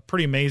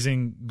 Pretty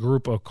amazing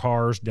group of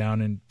cars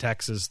down in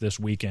Texas this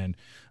weekend.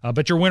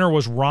 But your winner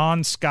was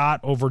Ron Scott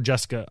over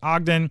Jessica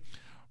Ogden.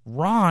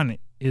 Ron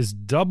is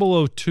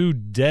 002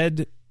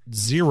 dead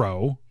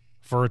 0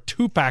 for a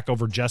 2-pack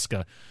over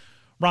Jessica.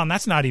 Ron,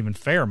 that's not even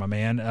fair, my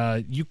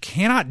man. You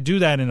cannot do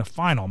that in a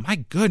final.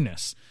 My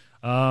goodness.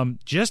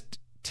 Just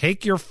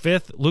take your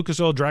 5th Lucas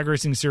Oil Drag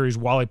Racing Series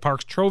Wally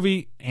Parks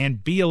trophy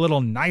and be a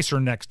little nicer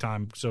next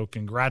time. So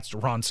congrats to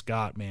Ron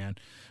Scott, man.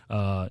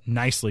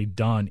 Nicely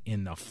done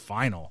in the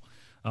final.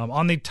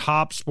 On the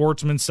top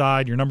sportsman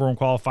side, your number one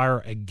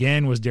qualifier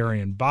again was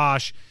Darian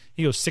Bosch.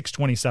 He goes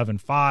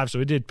 6:27.5, so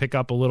he did pick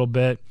up a little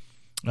bit.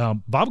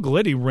 Bob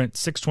Galitti went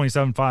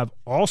 6:27.5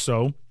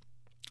 also,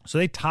 so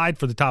they tied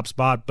for the top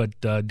spot, but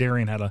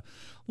Darian had a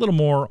little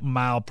more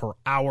mile per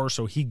hour,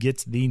 so he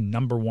gets the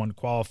number one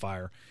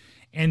qualifier.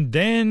 And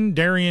then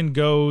Darian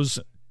goes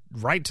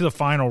right to the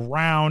final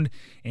round,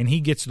 and he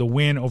gets the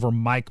win over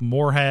Mike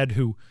Moorhead,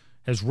 who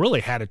has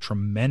really had a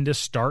tremendous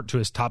start to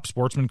his top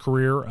sportsman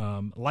career.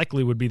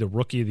 Likely would be the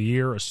rookie of the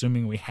year,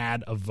 assuming we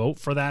had a vote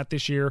for that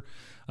this year.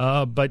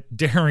 But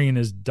Darian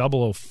is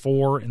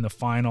 004 in the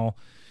final.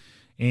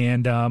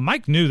 And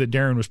Mike knew that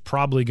Darian was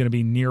probably going to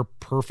be near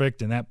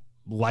perfect, and that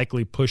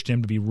likely pushed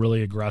him to be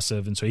really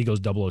aggressive. And so he goes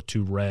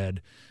 002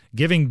 red,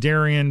 giving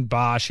Darian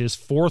Bosch his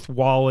fourth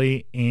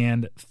Wally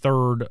and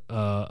third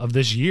of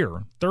this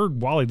year. Third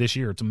Wally this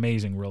year. It's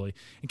amazing, really.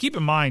 And keep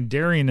in mind,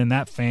 Darian and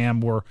that fam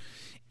were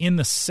in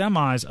the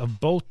semis of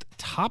both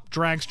top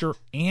dragster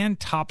and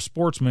top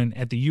sportsman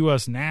at the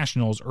U.S.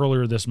 Nationals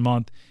earlier this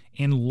month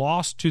and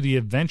lost to the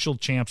eventual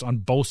champs on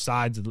both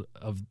sides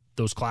of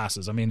those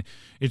classes. I mean,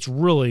 it's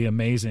really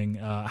amazing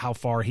how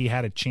far he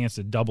had a chance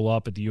to double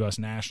up at the U.S.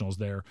 Nationals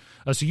there.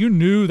 So you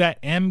knew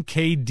that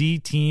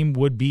MKD team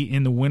would be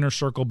in the winner's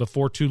circle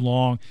before too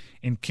long,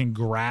 and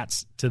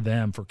congrats to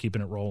them for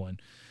keeping it rolling.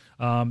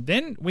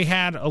 Then we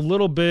had a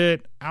little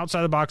bit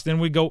outside the box. Then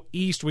we go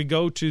east. We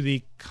go to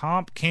the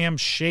Comp Cam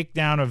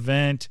Shakedown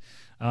event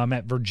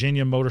at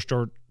Virginia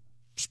Motorsport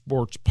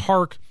Sports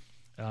Park.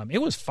 It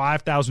was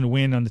 $5,000 to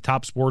win on the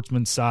top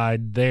sportsman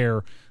side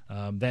there.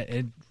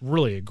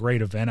 Really a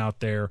great event out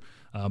there.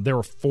 There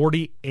were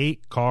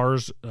 48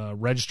 cars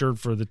registered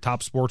for the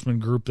top sportsman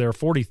group there.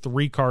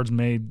 43 cars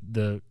made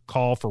the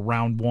call for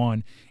round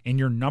one. And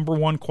your number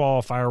one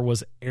qualifier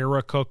was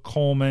Erica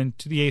Coleman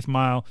to the 8th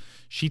mile.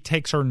 She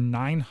takes her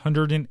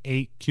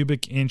 908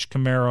 cubic inch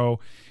Camaro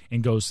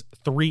and goes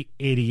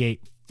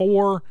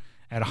 388.4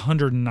 at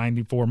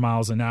 194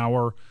 miles an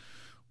hour.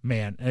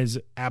 Man, is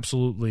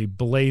absolutely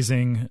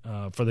blazing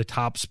for the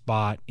top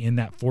spot in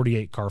that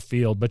 48-car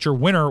field. But your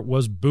winner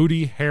was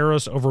Booty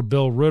Harris over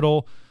Bill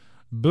Riddle.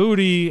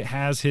 Booty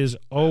has his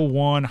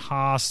 01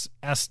 Haas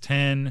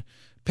S10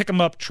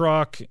 pick-em-up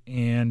truck,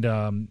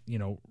 and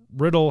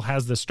Riddle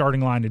has the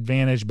starting line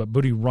advantage, but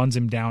Booty runs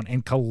him down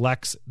and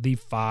collects the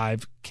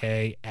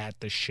 5K at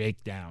the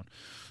Shakedown.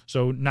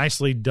 So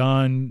nicely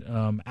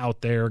done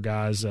out there,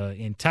 guys,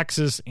 in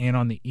Texas and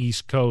on the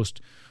East Coast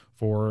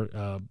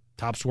for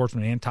top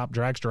sportsman and top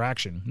dragster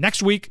action.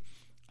 Next week,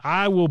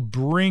 I will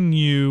bring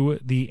you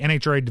the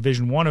NHRA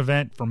Division I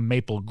event from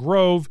Maple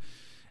Grove.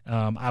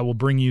 I will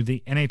bring you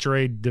the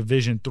NHRA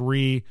Division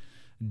III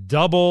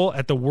double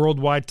at the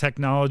Worldwide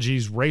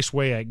Technologies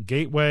Raceway at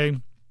Gateway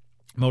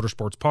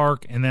Motorsports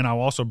Park, and then I'll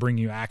also bring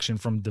you action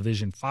from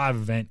Division V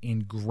event in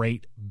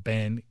Great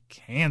Bend,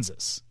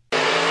 Kansas.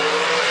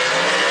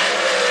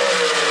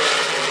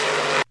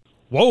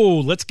 Whoa,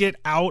 let's get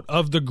out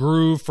of the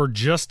groove for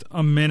just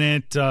a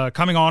minute.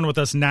 Coming on with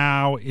us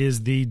now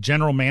is the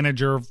general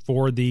manager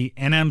for the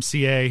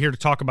NMCA, here to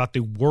talk about the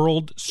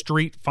World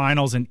Street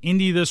Finals in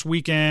Indy this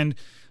weekend,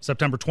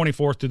 September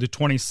 24th through the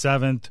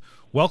 27th.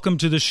 Welcome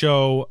to the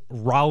show,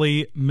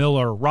 Rollie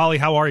Miller. Rollie,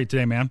 how are you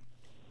today, man?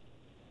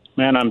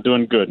 Man, I'm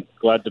doing good.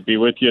 Glad to be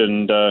with you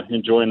and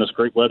enjoying this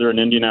great weather in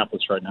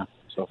Indianapolis right now.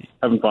 So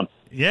having fun.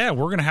 Yeah,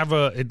 we're going to have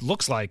it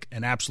looks like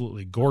an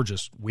absolutely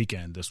gorgeous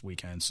weekend this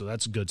weekend. So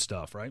that's good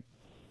stuff, right?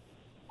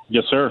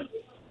 Yes, sir.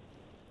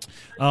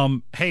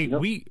 Hey, yep.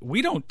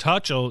 we don't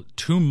touch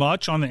too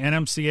much on the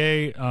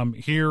NMCA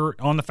here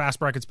on the Fast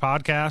Brackets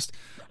podcast,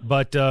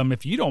 but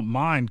if you don't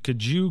mind,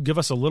 could you give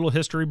us a little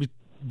history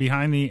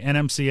behind the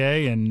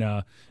NMCA?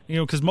 And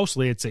because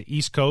mostly it's an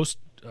East Coast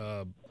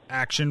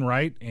action,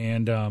 right?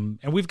 And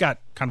we've got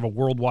kind of a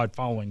worldwide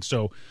following.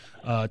 So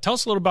tell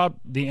us a little about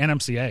the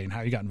NMCA and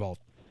how you got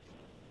involved.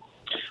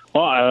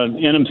 Well,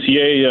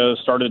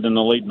 NMCA started in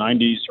the late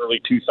 90s,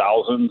 early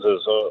 2000s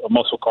as a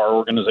muscle car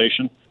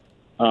organization.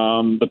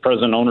 The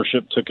present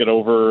ownership took it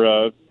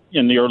over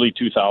in the early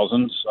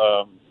 2000s.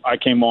 I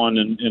came on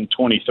in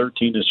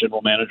 2013 as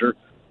general manager.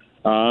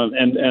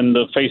 And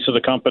the face of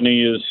the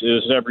company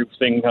is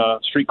everything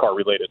streetcar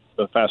related.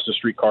 The fastest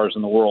streetcars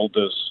in the world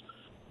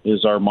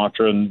is our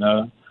mantra.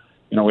 And,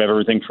 we have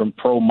everything from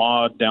pro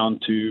mod down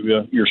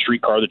to your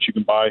streetcar that you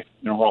can buy,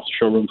 off the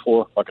showroom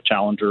floor, like a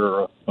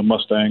Challenger or a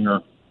Mustang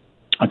or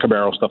a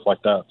Camaro, stuff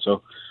like that.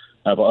 So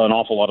I have an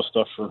awful lot of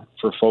stuff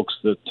for folks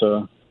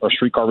that are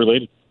streetcar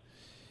related.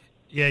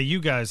 Yeah, you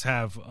guys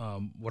have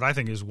what I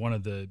think is one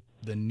of the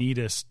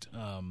neatest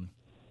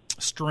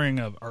string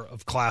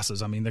of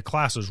classes. I mean, the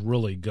classes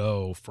really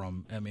go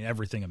from,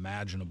 everything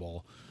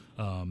imaginable.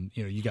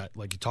 You got,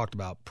 like you talked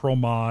about, pro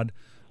mod,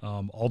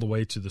 all the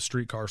way to the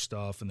streetcar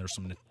stuff, and there's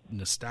some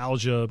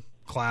nostalgia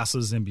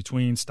classes in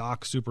between,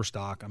 stock, super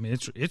stock. I mean,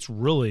 it's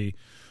really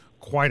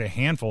quite a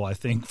handful, I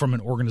think, from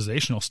an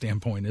organizational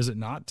standpoint, is it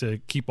not, to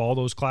keep all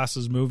those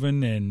classes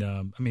moving? And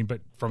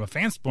but from a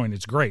fan standpoint,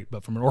 it's great.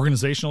 But from an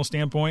organizational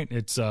standpoint,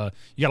 it's you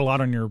got a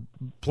lot on your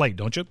plate,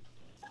 don't you?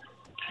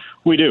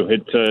 We do.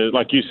 It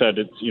like you said,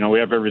 it's we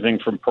have everything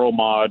from Pro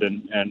Mod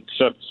and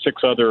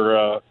 6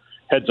 other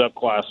heads-up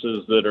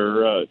classes that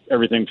are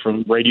everything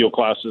from radial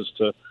classes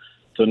to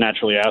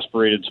naturally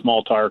aspirated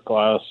small tire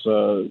class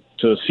to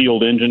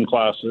sealed engine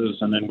classes,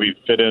 and then we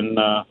fit in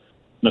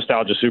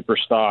Nostalgia Super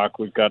Stock.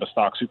 We've got a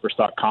stock Super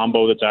Stock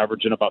combo that's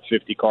averaging about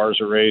 50 cars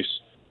a race.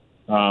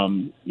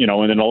 And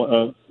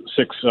then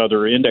 6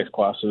 other index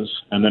classes,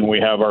 and then we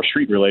have our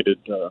street-related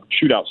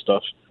shootout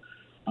stuff.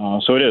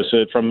 So it is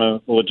from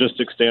a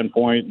logistics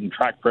standpoint and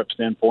track prep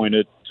standpoint.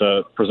 It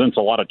presents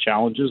a lot of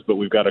challenges, but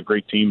we've got a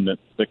great team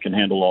that can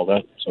handle all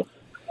that. So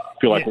I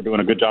feel like we're doing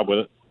a good job with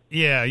it.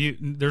 Yeah,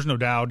 there's no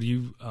doubt.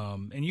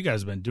 And you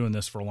guys have been doing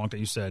this for a long time.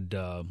 You said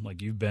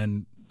like you've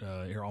been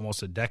here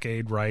almost a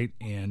decade, right?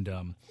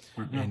 And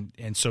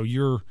and so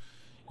you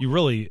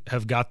really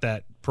have got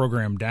that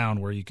program down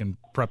where you can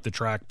prep the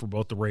track for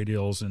both the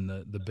radials and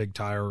the big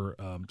tire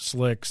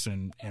slicks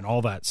and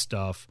all that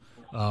stuff.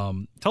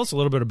 Tell us a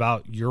little bit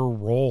about your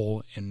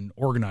role in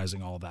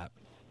organizing all of that.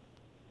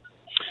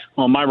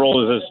 Well, my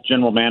role is as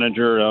general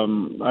manager.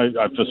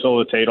 I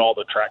facilitate all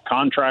the track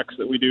contracts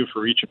that we do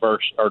for each of our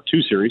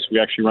 2 series. We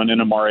actually run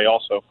NMRA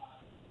also,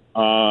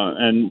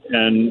 and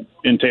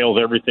entails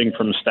everything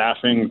from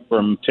staffing,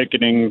 from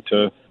ticketing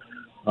to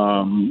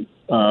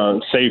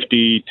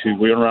safety.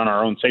 We run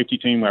our own safety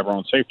team. We have our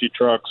own safety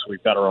trucks.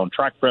 We've got our own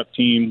track prep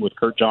team with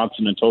Kurt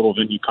Johnson and Total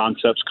Venue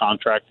Concepts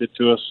contracted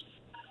to us.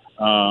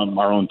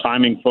 Our own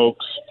timing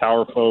folks,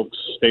 tower folks,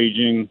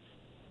 staging.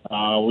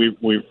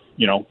 We've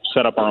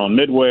set up our own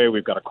midway.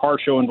 We've got a car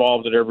show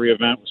involved at every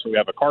event, so we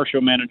have a car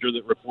show manager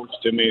that reports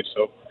to me.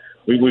 So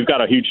we've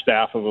got a huge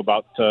staff of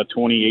about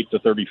 28 to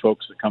 30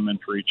 folks that come in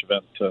for each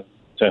event to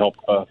help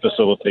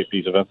facilitate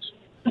these events.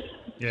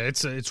 Yeah,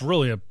 it's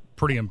really a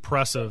pretty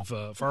impressive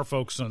for our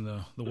folks on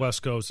the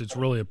West Coast. It's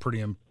really a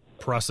pretty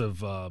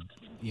impressive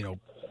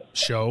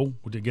show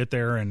to get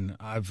there, and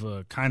I've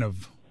kind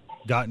of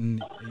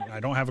gotten. I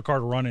don't have a car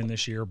to run in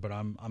this year, but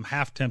I'm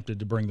half tempted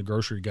to bring the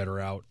grocery getter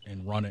out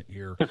and run it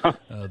here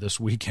this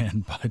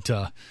weekend. But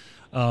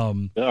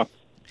yeah.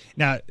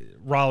 Now,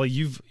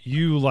 Rollie,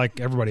 you like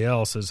everybody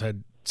else has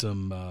had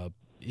some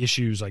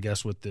issues, I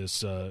guess, with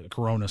this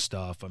Corona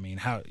stuff. I mean,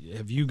 how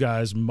have you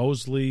guys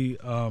mostly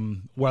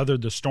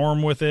weathered the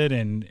storm with it,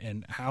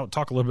 and how?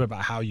 Talk a little bit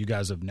about how you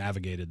guys have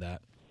navigated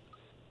that.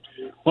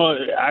 Well,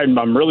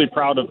 I'm really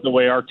proud of the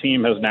way our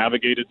team has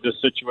navigated this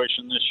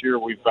situation this year.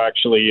 We've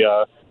actually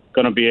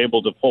going to be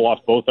able to pull off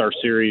both our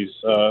series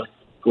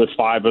with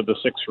 5 of the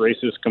 6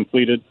 races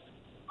completed.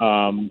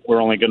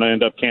 We're only going to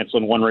end up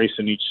canceling 1 race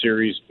in each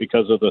series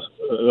because of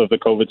the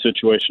COVID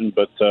situation.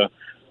 But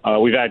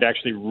we've had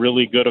actually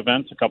really good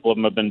events. A couple of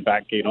them have been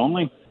back gate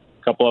only.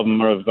 A couple of them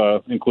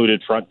have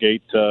included front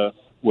gate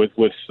with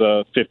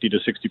 50 to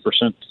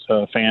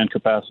 60% fan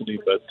capacity.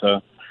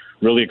 But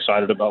really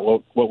excited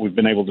about what we've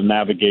been able to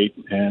navigate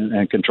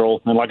and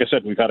control. And like I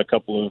said, we've had a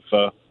couple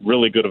of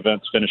really good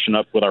events finishing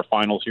up with our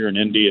finals here in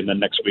Indy and then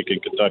next week in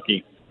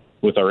Kentucky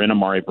with our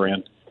NMRA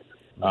brand.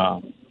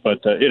 But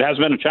it has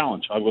been a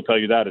challenge. I will tell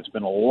you that. It's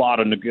been a lot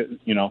of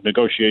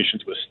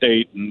negotiations with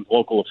state and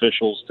local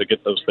officials to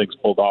get those things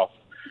pulled off.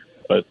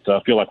 But I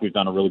feel like we've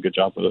done a really good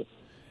job with it.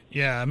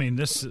 Yeah, I mean,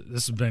 this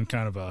has been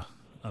kind of a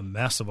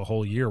mess of a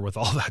whole year with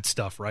all that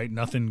stuff, right?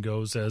 Nothing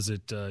goes as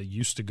it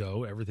used to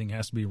go. Everything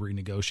has to be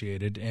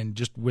renegotiated. And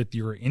just with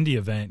your Indy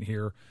event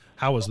here,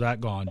 how has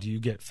that gone? Do you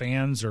get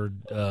fans, or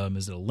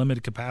is it a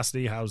limited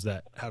capacity? How does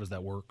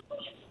that work?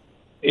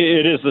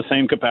 It is the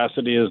same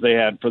capacity as they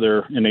had for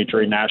their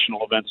NHRA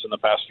national events in the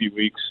past few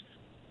weeks.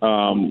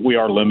 We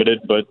are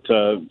limited, but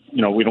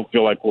we don't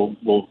feel like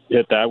we'll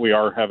hit that. We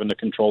are having to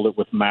control it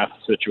with mask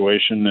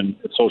situation and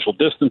social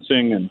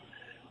distancing and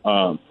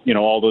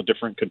all the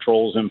different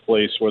controls in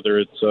place, whether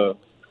it's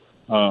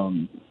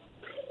hand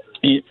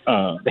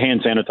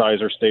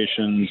sanitizer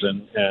stations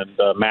and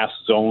mask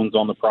zones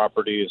on the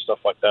property and stuff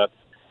like that.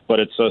 But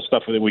it's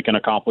stuff that we can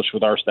accomplish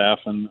with our staff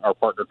and our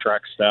partner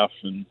track staff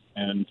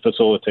and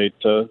facilitate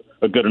a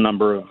good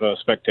number of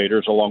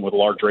spectators along with a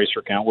large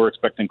racer count. We're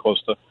expecting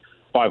close to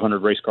 500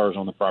 race cars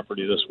on the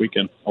property this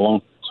weekend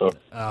alone. So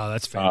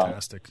that's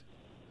fantastic.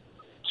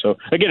 So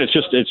again, it's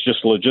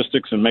just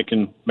logistics and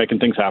making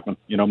things happen.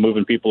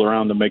 Moving people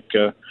around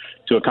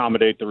to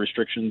accommodate the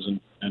restrictions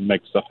and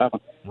make stuff happen.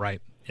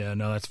 Right. Yeah.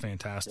 No, that's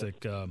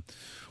fantastic. And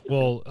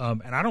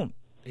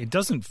it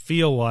doesn't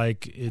feel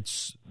like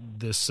this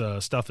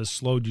stuff has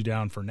slowed you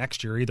down for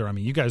next year either. I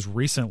mean, you guys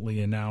recently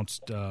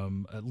announced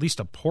at least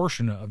a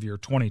portion of your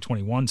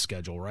 2021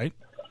 schedule, right?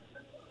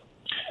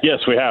 Yes,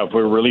 we have.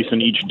 We're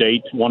releasing each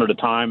date one at a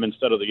time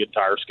instead of the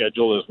entire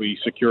schedule as we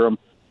secure them.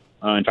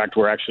 In fact,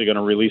 we're actually going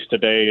to release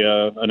today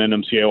an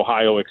NMCA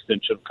Ohio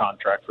extension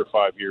contract for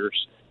 5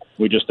 years.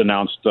 We just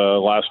announced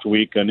last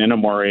week an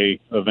NMRA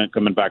event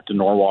coming back to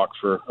Norwalk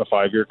for a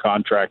 5-year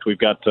contract. We've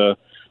got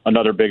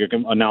another big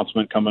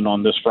announcement coming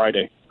on this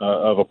Friday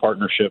of a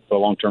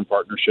long-term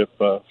partnership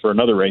for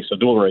another race, a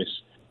dual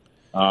race.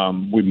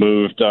 We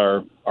moved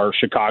our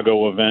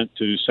Chicago event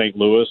to St.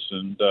 Louis,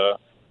 and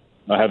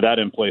have that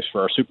in place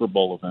for our Super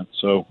Bowl event.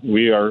 So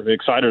we are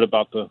excited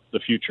about the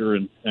future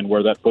and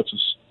where that puts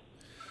us.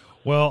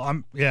 Well,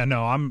 I'm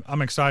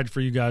excited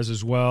for you guys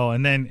as well.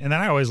 And then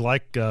I always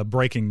like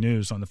breaking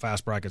news on the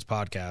Fast Brackets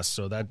podcast.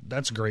 So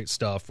that's great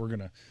stuff. We're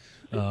gonna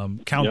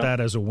count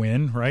that as a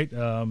win, right?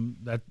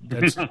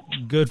 That's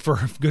good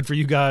for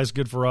you guys,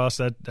 good for us.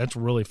 That's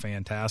really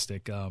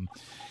fantastic.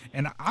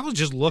 And I was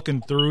just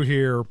looking through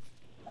here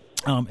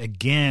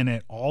again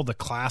at all the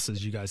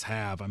classes you guys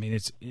have. I mean,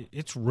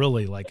 it's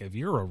really like, if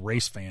you're a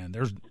race fan,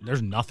 there's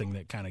nothing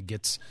that kind of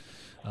gets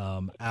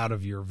out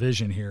of your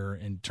vision here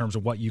in terms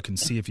of what you can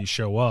see if you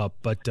show up.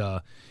 But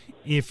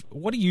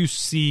what do you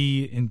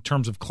see in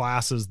terms of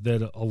classes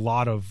that a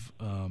lot of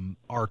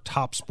our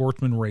top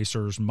sportsman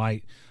racers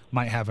might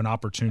have an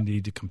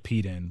opportunity to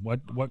compete in?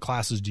 What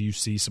classes do you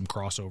see some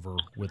crossover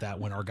with that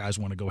when our guys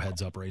want to go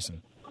heads up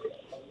racing?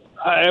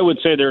 I would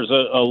say there's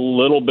a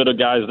little bit of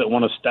guys that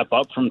want to step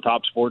up from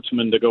top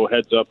sportsmen to go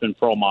heads up in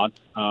pro mod,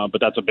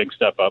 but that's a big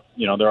step up.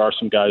 There are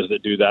some guys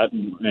that do that,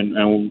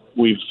 and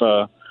we've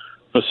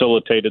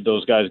facilitated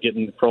those guys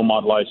getting the pro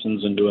mod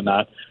license and doing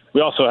that.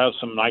 We also have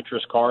some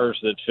nitrous cars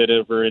that fit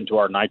over into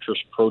our nitrous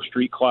pro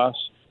street class,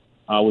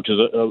 which is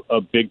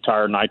a big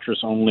tire nitrous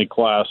only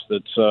class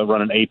that's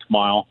running 8th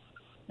mile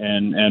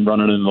and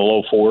running in the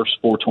low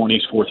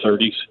 420s,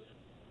 430s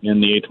in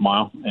the 8th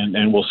mile.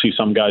 And we'll see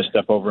some guys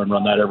step over and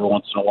run that every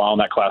once in a while.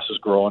 And that class is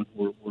growing.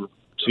 We're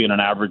seeing an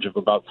average of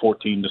about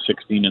 14 to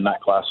 16 in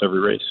that class every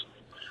race.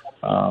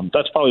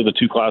 That's probably the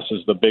two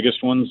classes, the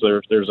biggest ones.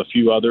 There's a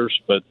few others,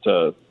 but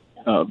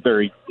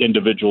very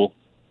individual,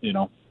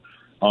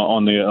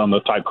 on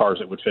the type cars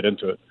that would fit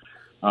into it.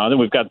 Then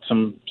we've got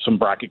some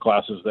bracket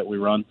classes that we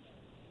run.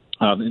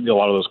 A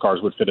lot of those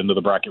cars would fit into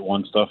the bracket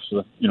 1 stuff.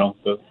 So,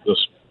 the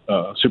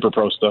Super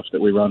Pro stuff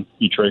that we run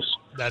each race.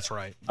 That's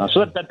right.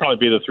 So that'd probably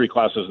be the 3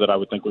 classes that I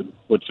would think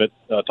would fit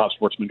top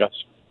sportsman guys.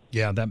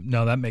 Yeah,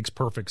 that makes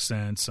perfect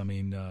sense. I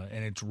mean,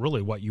 and it's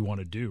really what you want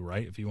to do,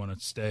 right? If you want to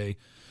stay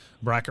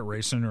bracket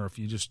racing, or if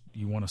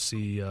you want to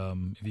see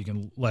if you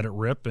can let it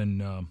rip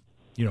and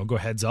go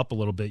heads up a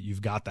little bit,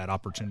 you've got that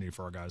opportunity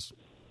for our guys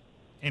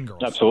and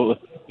girls.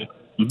 Absolutely. Yeah,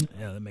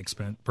 yeah, that makes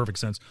perfect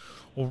sense.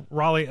 Well,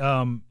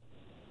 Rollie,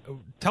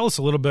 tell us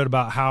a little bit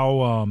about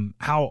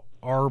how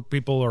our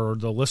people or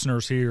the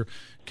listeners here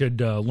could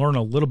learn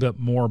a little bit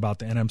more about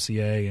the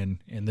NMCA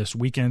and this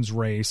weekend's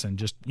race, and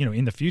just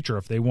in the future,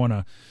 if they want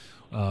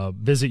to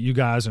visit you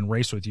guys and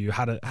race with you,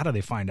 how do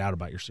they find out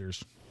about your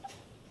series?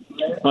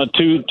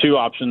 Two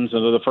options.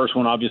 The first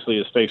one obviously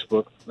is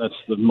Facebook. That's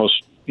the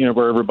most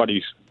where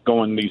everybody's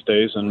going these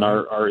days, and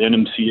our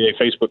NMCA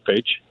Facebook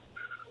page.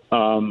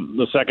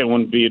 The second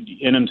one would be at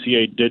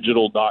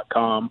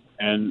nmcadigital.com,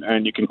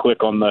 and you can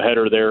click on the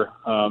header there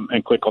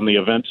and click on the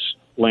events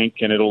link,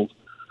 and it'll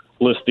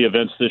list the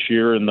events this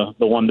year, and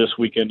the one this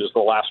weekend is the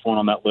last one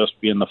on that list,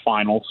 being the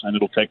finals, and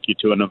it'll take you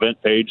to an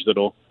event page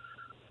that'll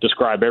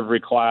describe every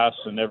class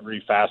and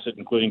every facet,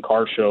 including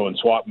car show and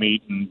swap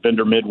meet and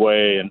vendor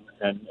midway and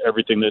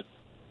everything that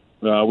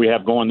we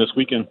have going this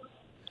weekend.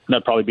 And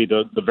that'd probably be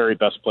the very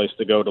best place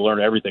to go to learn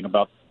everything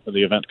about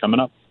the event coming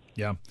up.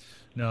 Yeah.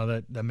 No,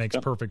 that makes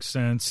perfect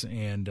sense,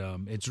 and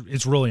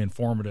it's really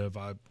informative.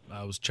 I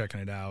was checking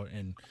it out,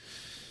 and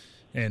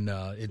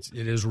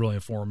it is really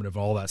informative.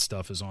 All that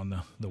stuff is on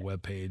the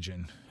webpage,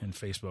 and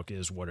Facebook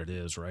is what it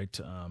is, right?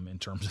 In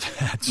terms of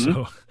that.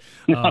 So,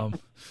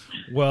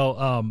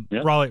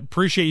 Rollie,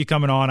 appreciate you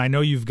coming on. I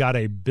know you've got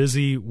a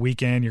busy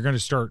weekend. You're going to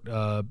start,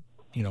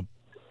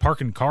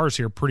 parking cars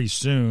here pretty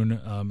soon.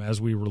 As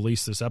we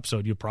release this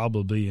episode, you'll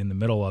probably be in the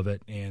middle of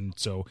it. And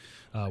so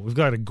we've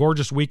got a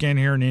gorgeous weekend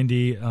here in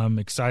Indy. I'm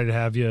excited to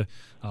have you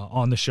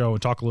on the show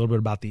and talk a little bit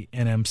about the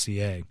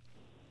NMCA.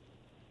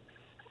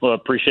 Well,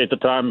 appreciate the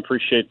time.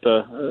 Appreciate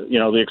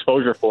the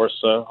exposure for us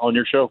on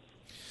your show.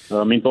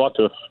 It means a lot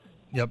to us.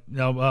 Yep.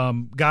 Now,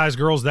 guys,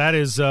 girls, that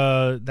is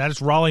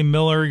Rollie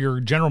Miller, your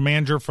general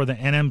manager for the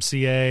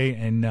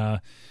NMCA, and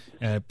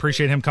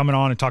appreciate him coming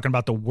on and talking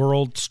about the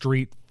World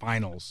Street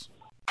Finals.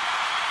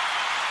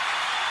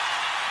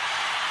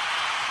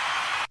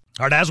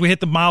 All right, as we hit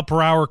the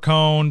mile-per-hour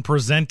cone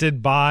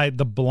presented by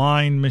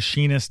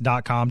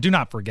theblindmachinist.com, do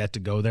not forget to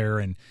go there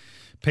and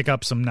pick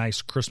up some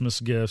nice Christmas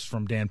gifts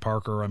from Dan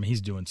Parker. I mean,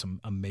 he's doing some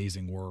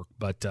amazing work.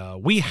 But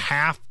we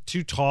have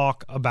to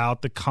talk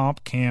about the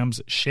Comp Cam's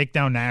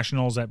Shakedown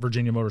Nationals at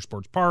Virginia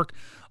Motorsports Park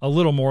a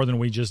little more than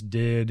we just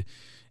did,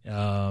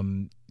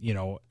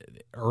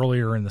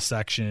 earlier in the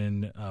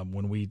section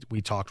when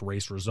we talked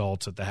race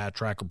results at the Hat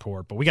Track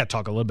Report. But we got to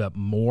talk a little bit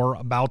more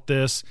about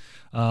this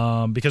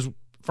because,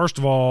 first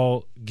of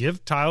all,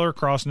 give Tyler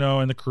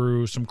Crossnow and the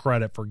crew some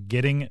credit for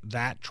getting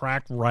that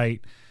track right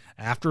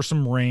after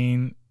some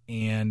rain.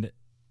 And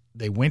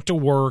they went to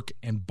work,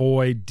 and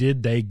boy,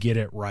 did they get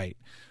it right.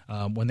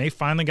 When they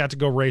finally got to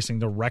go racing,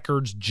 the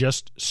records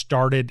just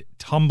started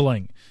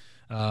tumbling.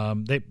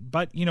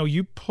 But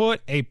you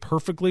put a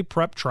perfectly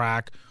prepped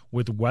track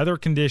with weather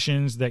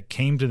conditions that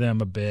came to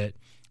them a bit,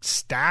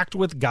 stacked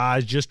with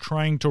guys just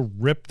trying to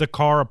rip the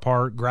car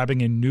apart,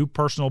 grabbing a new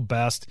personal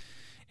best,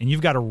 and you've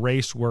got a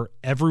race where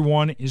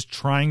everyone is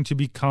trying to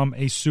become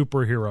a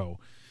superhero.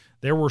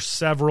 There were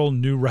several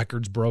new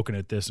records broken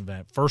at this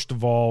event. First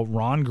of all,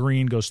 Ron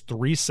Green goes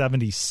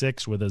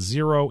 376 with a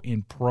 0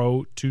 in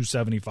Pro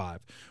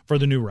 275 for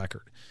the new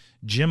record.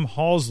 Jim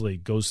Halsley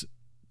goes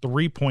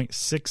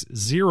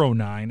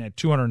 3.609 at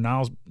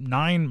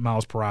 209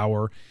 miles per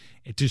hour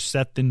to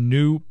set the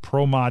new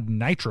Pro Mod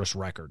Nitrous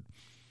record.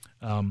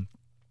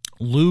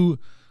 Lou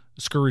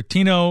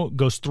Scuritino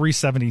goes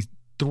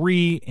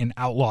 373 in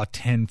Outlaw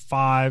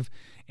 10.5,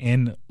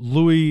 and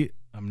Louis,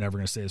 I'm never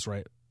going to say this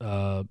right,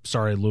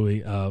 sorry,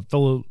 Louis,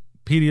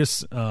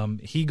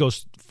 Philippidis, he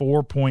goes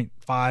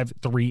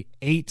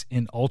 4.538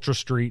 in Ultra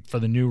Street for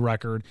the new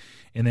record,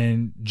 and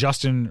then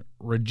Justin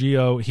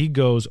Reggio, he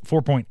goes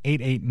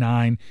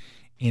 4.889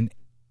 in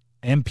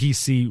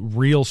MPC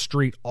Real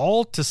Street,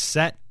 all to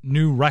set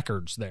new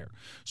records there.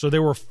 So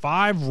there were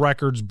 5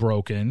 records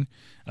broken.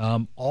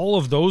 All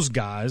of those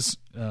guys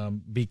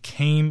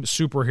became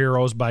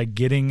superheroes by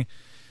getting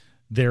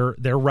their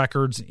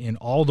records in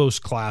all those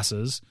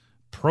classes: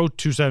 Pro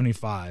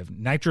 275,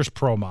 Nitrous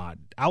Pro Mod,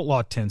 Outlaw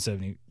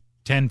 1070,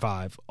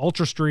 10.5,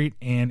 Ultra Street,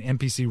 and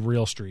MPC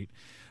Real Street.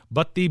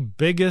 But the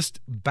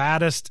biggest,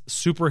 baddest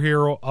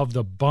superhero of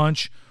the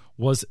bunch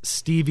was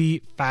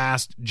Stevie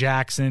Fast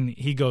Jackson.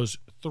 He goes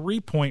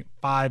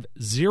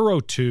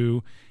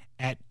 3.502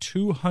 at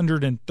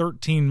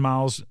 213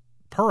 miles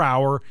per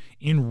hour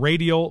in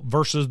Radial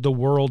versus the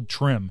World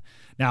trim.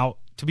 Now,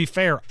 to be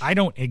fair, I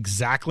don't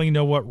exactly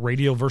know what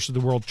Radial versus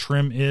the World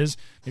trim is.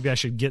 Maybe I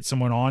should get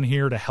someone on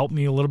here to help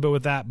me a little bit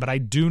with that, but I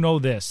do know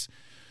this.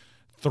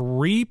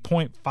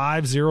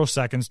 3.50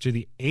 seconds to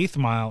the 8th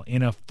mile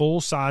in a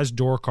full-size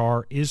door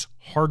car is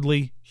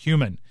hardly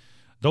human.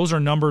 Those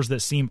are numbers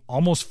that seem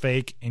almost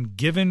fake, and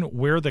given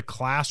where the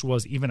class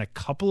was even a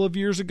couple of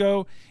years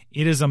ago,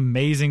 it is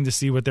amazing to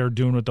see what they're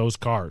doing with those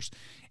cars.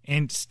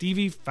 And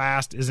Stevie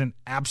Fast is an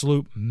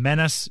absolute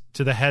menace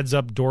to the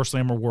heads-up door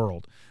slammer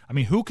world. I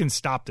mean, who can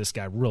stop this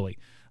guy, really?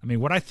 I mean,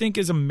 what I think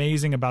is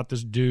amazing about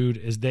this dude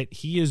is that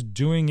he is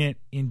doing it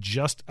in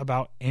just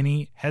about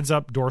any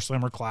heads-up door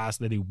slammer class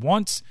that he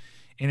wants,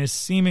 and is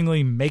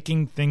seemingly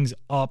making things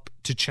up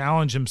to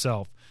challenge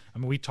himself. I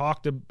mean, we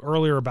talked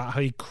earlier about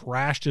how he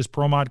crashed his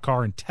Pro Mod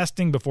car in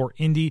testing before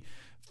Indy,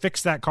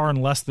 fixed that car in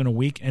less than a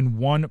week, and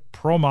won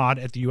Pro Mod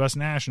at the U.S.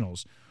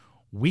 Nationals.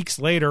 Weeks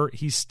later,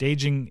 he's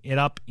staging it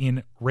up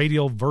in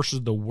Radial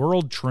versus the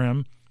World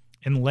trim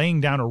and laying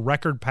down a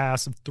record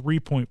pass of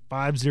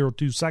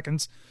 3.502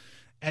 seconds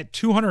at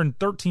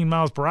 213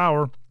 miles per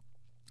hour,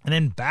 and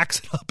then backs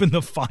it up in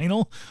the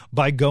final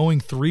by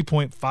going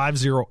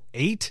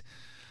 3.508.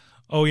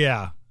 Oh,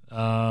 yeah.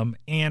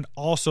 And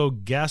also,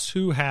 guess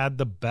who had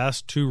the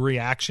best 2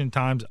 reaction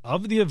times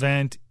of the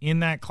event in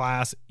that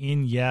class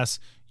in, yes,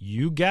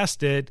 you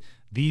guessed it,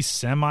 the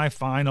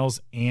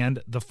semifinals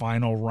and the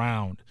final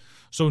round.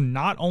 So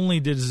not only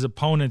did his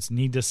opponents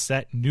need to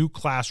set new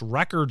class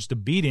records to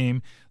beat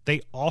him, they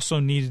also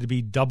needed to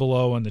be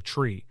 0-0 on the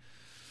tree.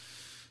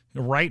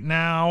 Right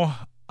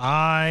now,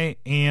 I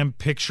am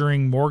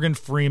picturing Morgan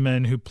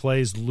Freeman, who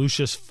plays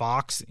Lucius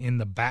Fox in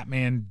the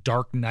Batman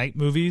Dark Knight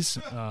movies,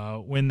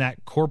 when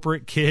that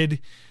corporate kid,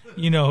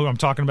 you know who I'm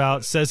talking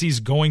about, says he's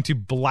going to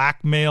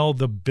blackmail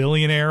the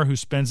billionaire who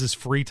spends his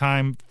free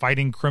time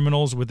fighting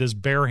criminals with his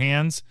bare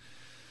hands.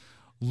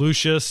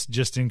 Lucius,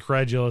 just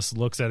incredulous,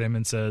 looks at him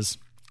and says,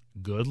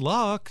 "Good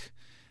luck."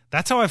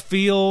 That's how I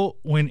feel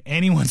when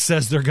anyone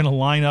says they're going to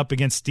line up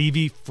against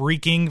Stevie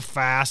freaking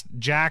Fast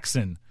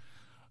Jackson.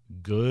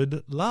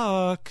 Good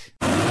luck.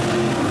 All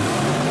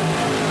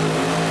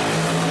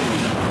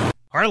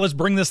right, let's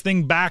bring this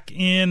thing back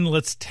in.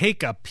 Let's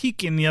take a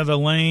peek in the other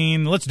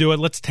lane. Let's do it.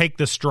 Let's take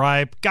the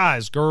stripe.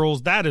 Guys,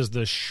 girls, that is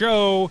the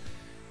show.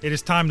 It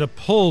is time to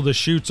pull the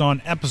chutes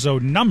on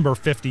episode number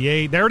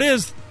 58. There it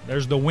is.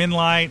 There's the win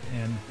light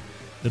and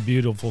the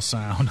beautiful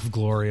sound of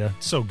Gloria.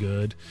 So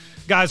good.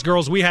 Guys,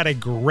 girls, we had a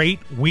great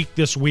week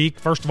this week.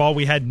 First of all,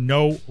 we had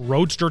no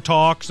Roadster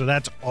talk, so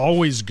that's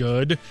always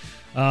good.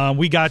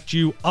 We got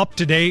you up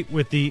to date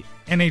with the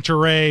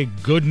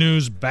NHRA good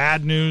news,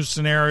 bad news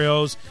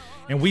scenarios,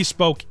 and we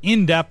spoke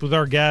in depth with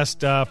our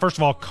guest. First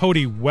of all,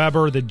 Cody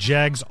Webber, the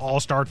JEGS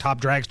All-Star Top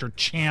Dragster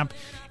champ,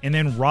 and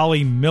then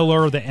Rollie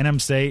Miller, the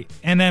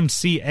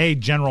NMCA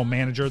general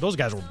manager. Those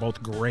guys were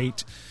both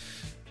great.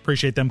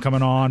 Appreciate them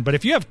coming on. But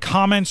if you have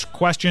comments,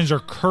 questions, or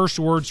curse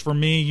words for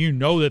me, you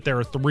know that there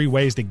are 3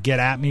 ways to get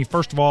at me.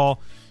 First of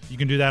all, you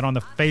can do that on the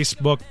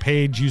Facebook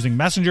page using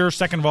Messenger.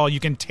 Second of all, you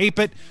can tape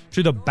it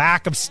to the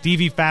back of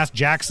Stevie Fast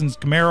Jackson's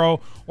Camaro,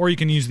 or you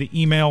can use the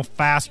email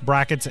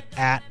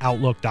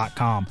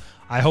fastbrackets@outlook.com.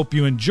 I hope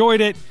you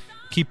enjoyed it.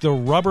 Keep the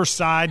rubber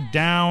side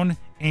down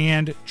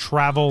and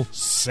travel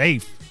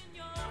safe.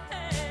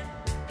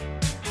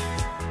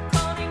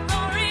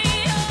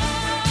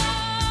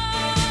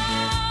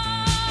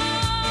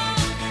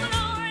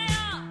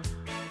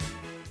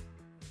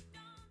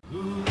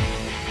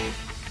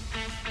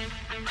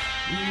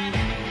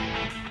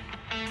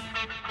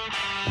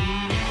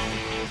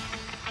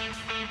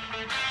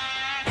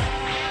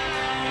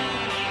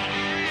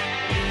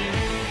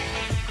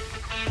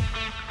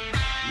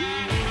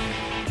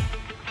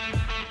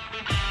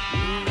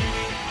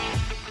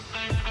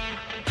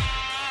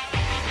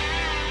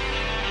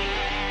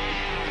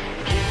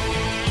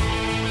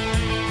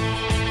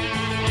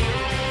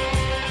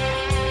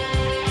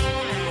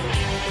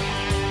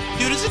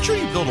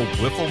 build a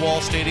wiffle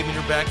ball stadium in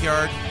your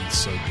backyard? It's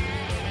so good,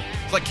 brother.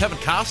 It's like Kevin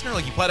Costner,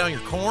 like you plow down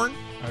your corn?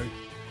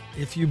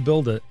 If you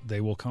build it,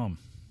 they will come.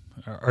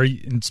 Are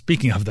you? And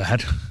speaking of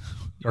that,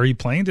 are you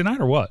playing tonight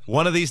or what?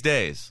 One of these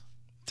days.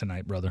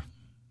 Tonight, brother.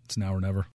 It's now or never.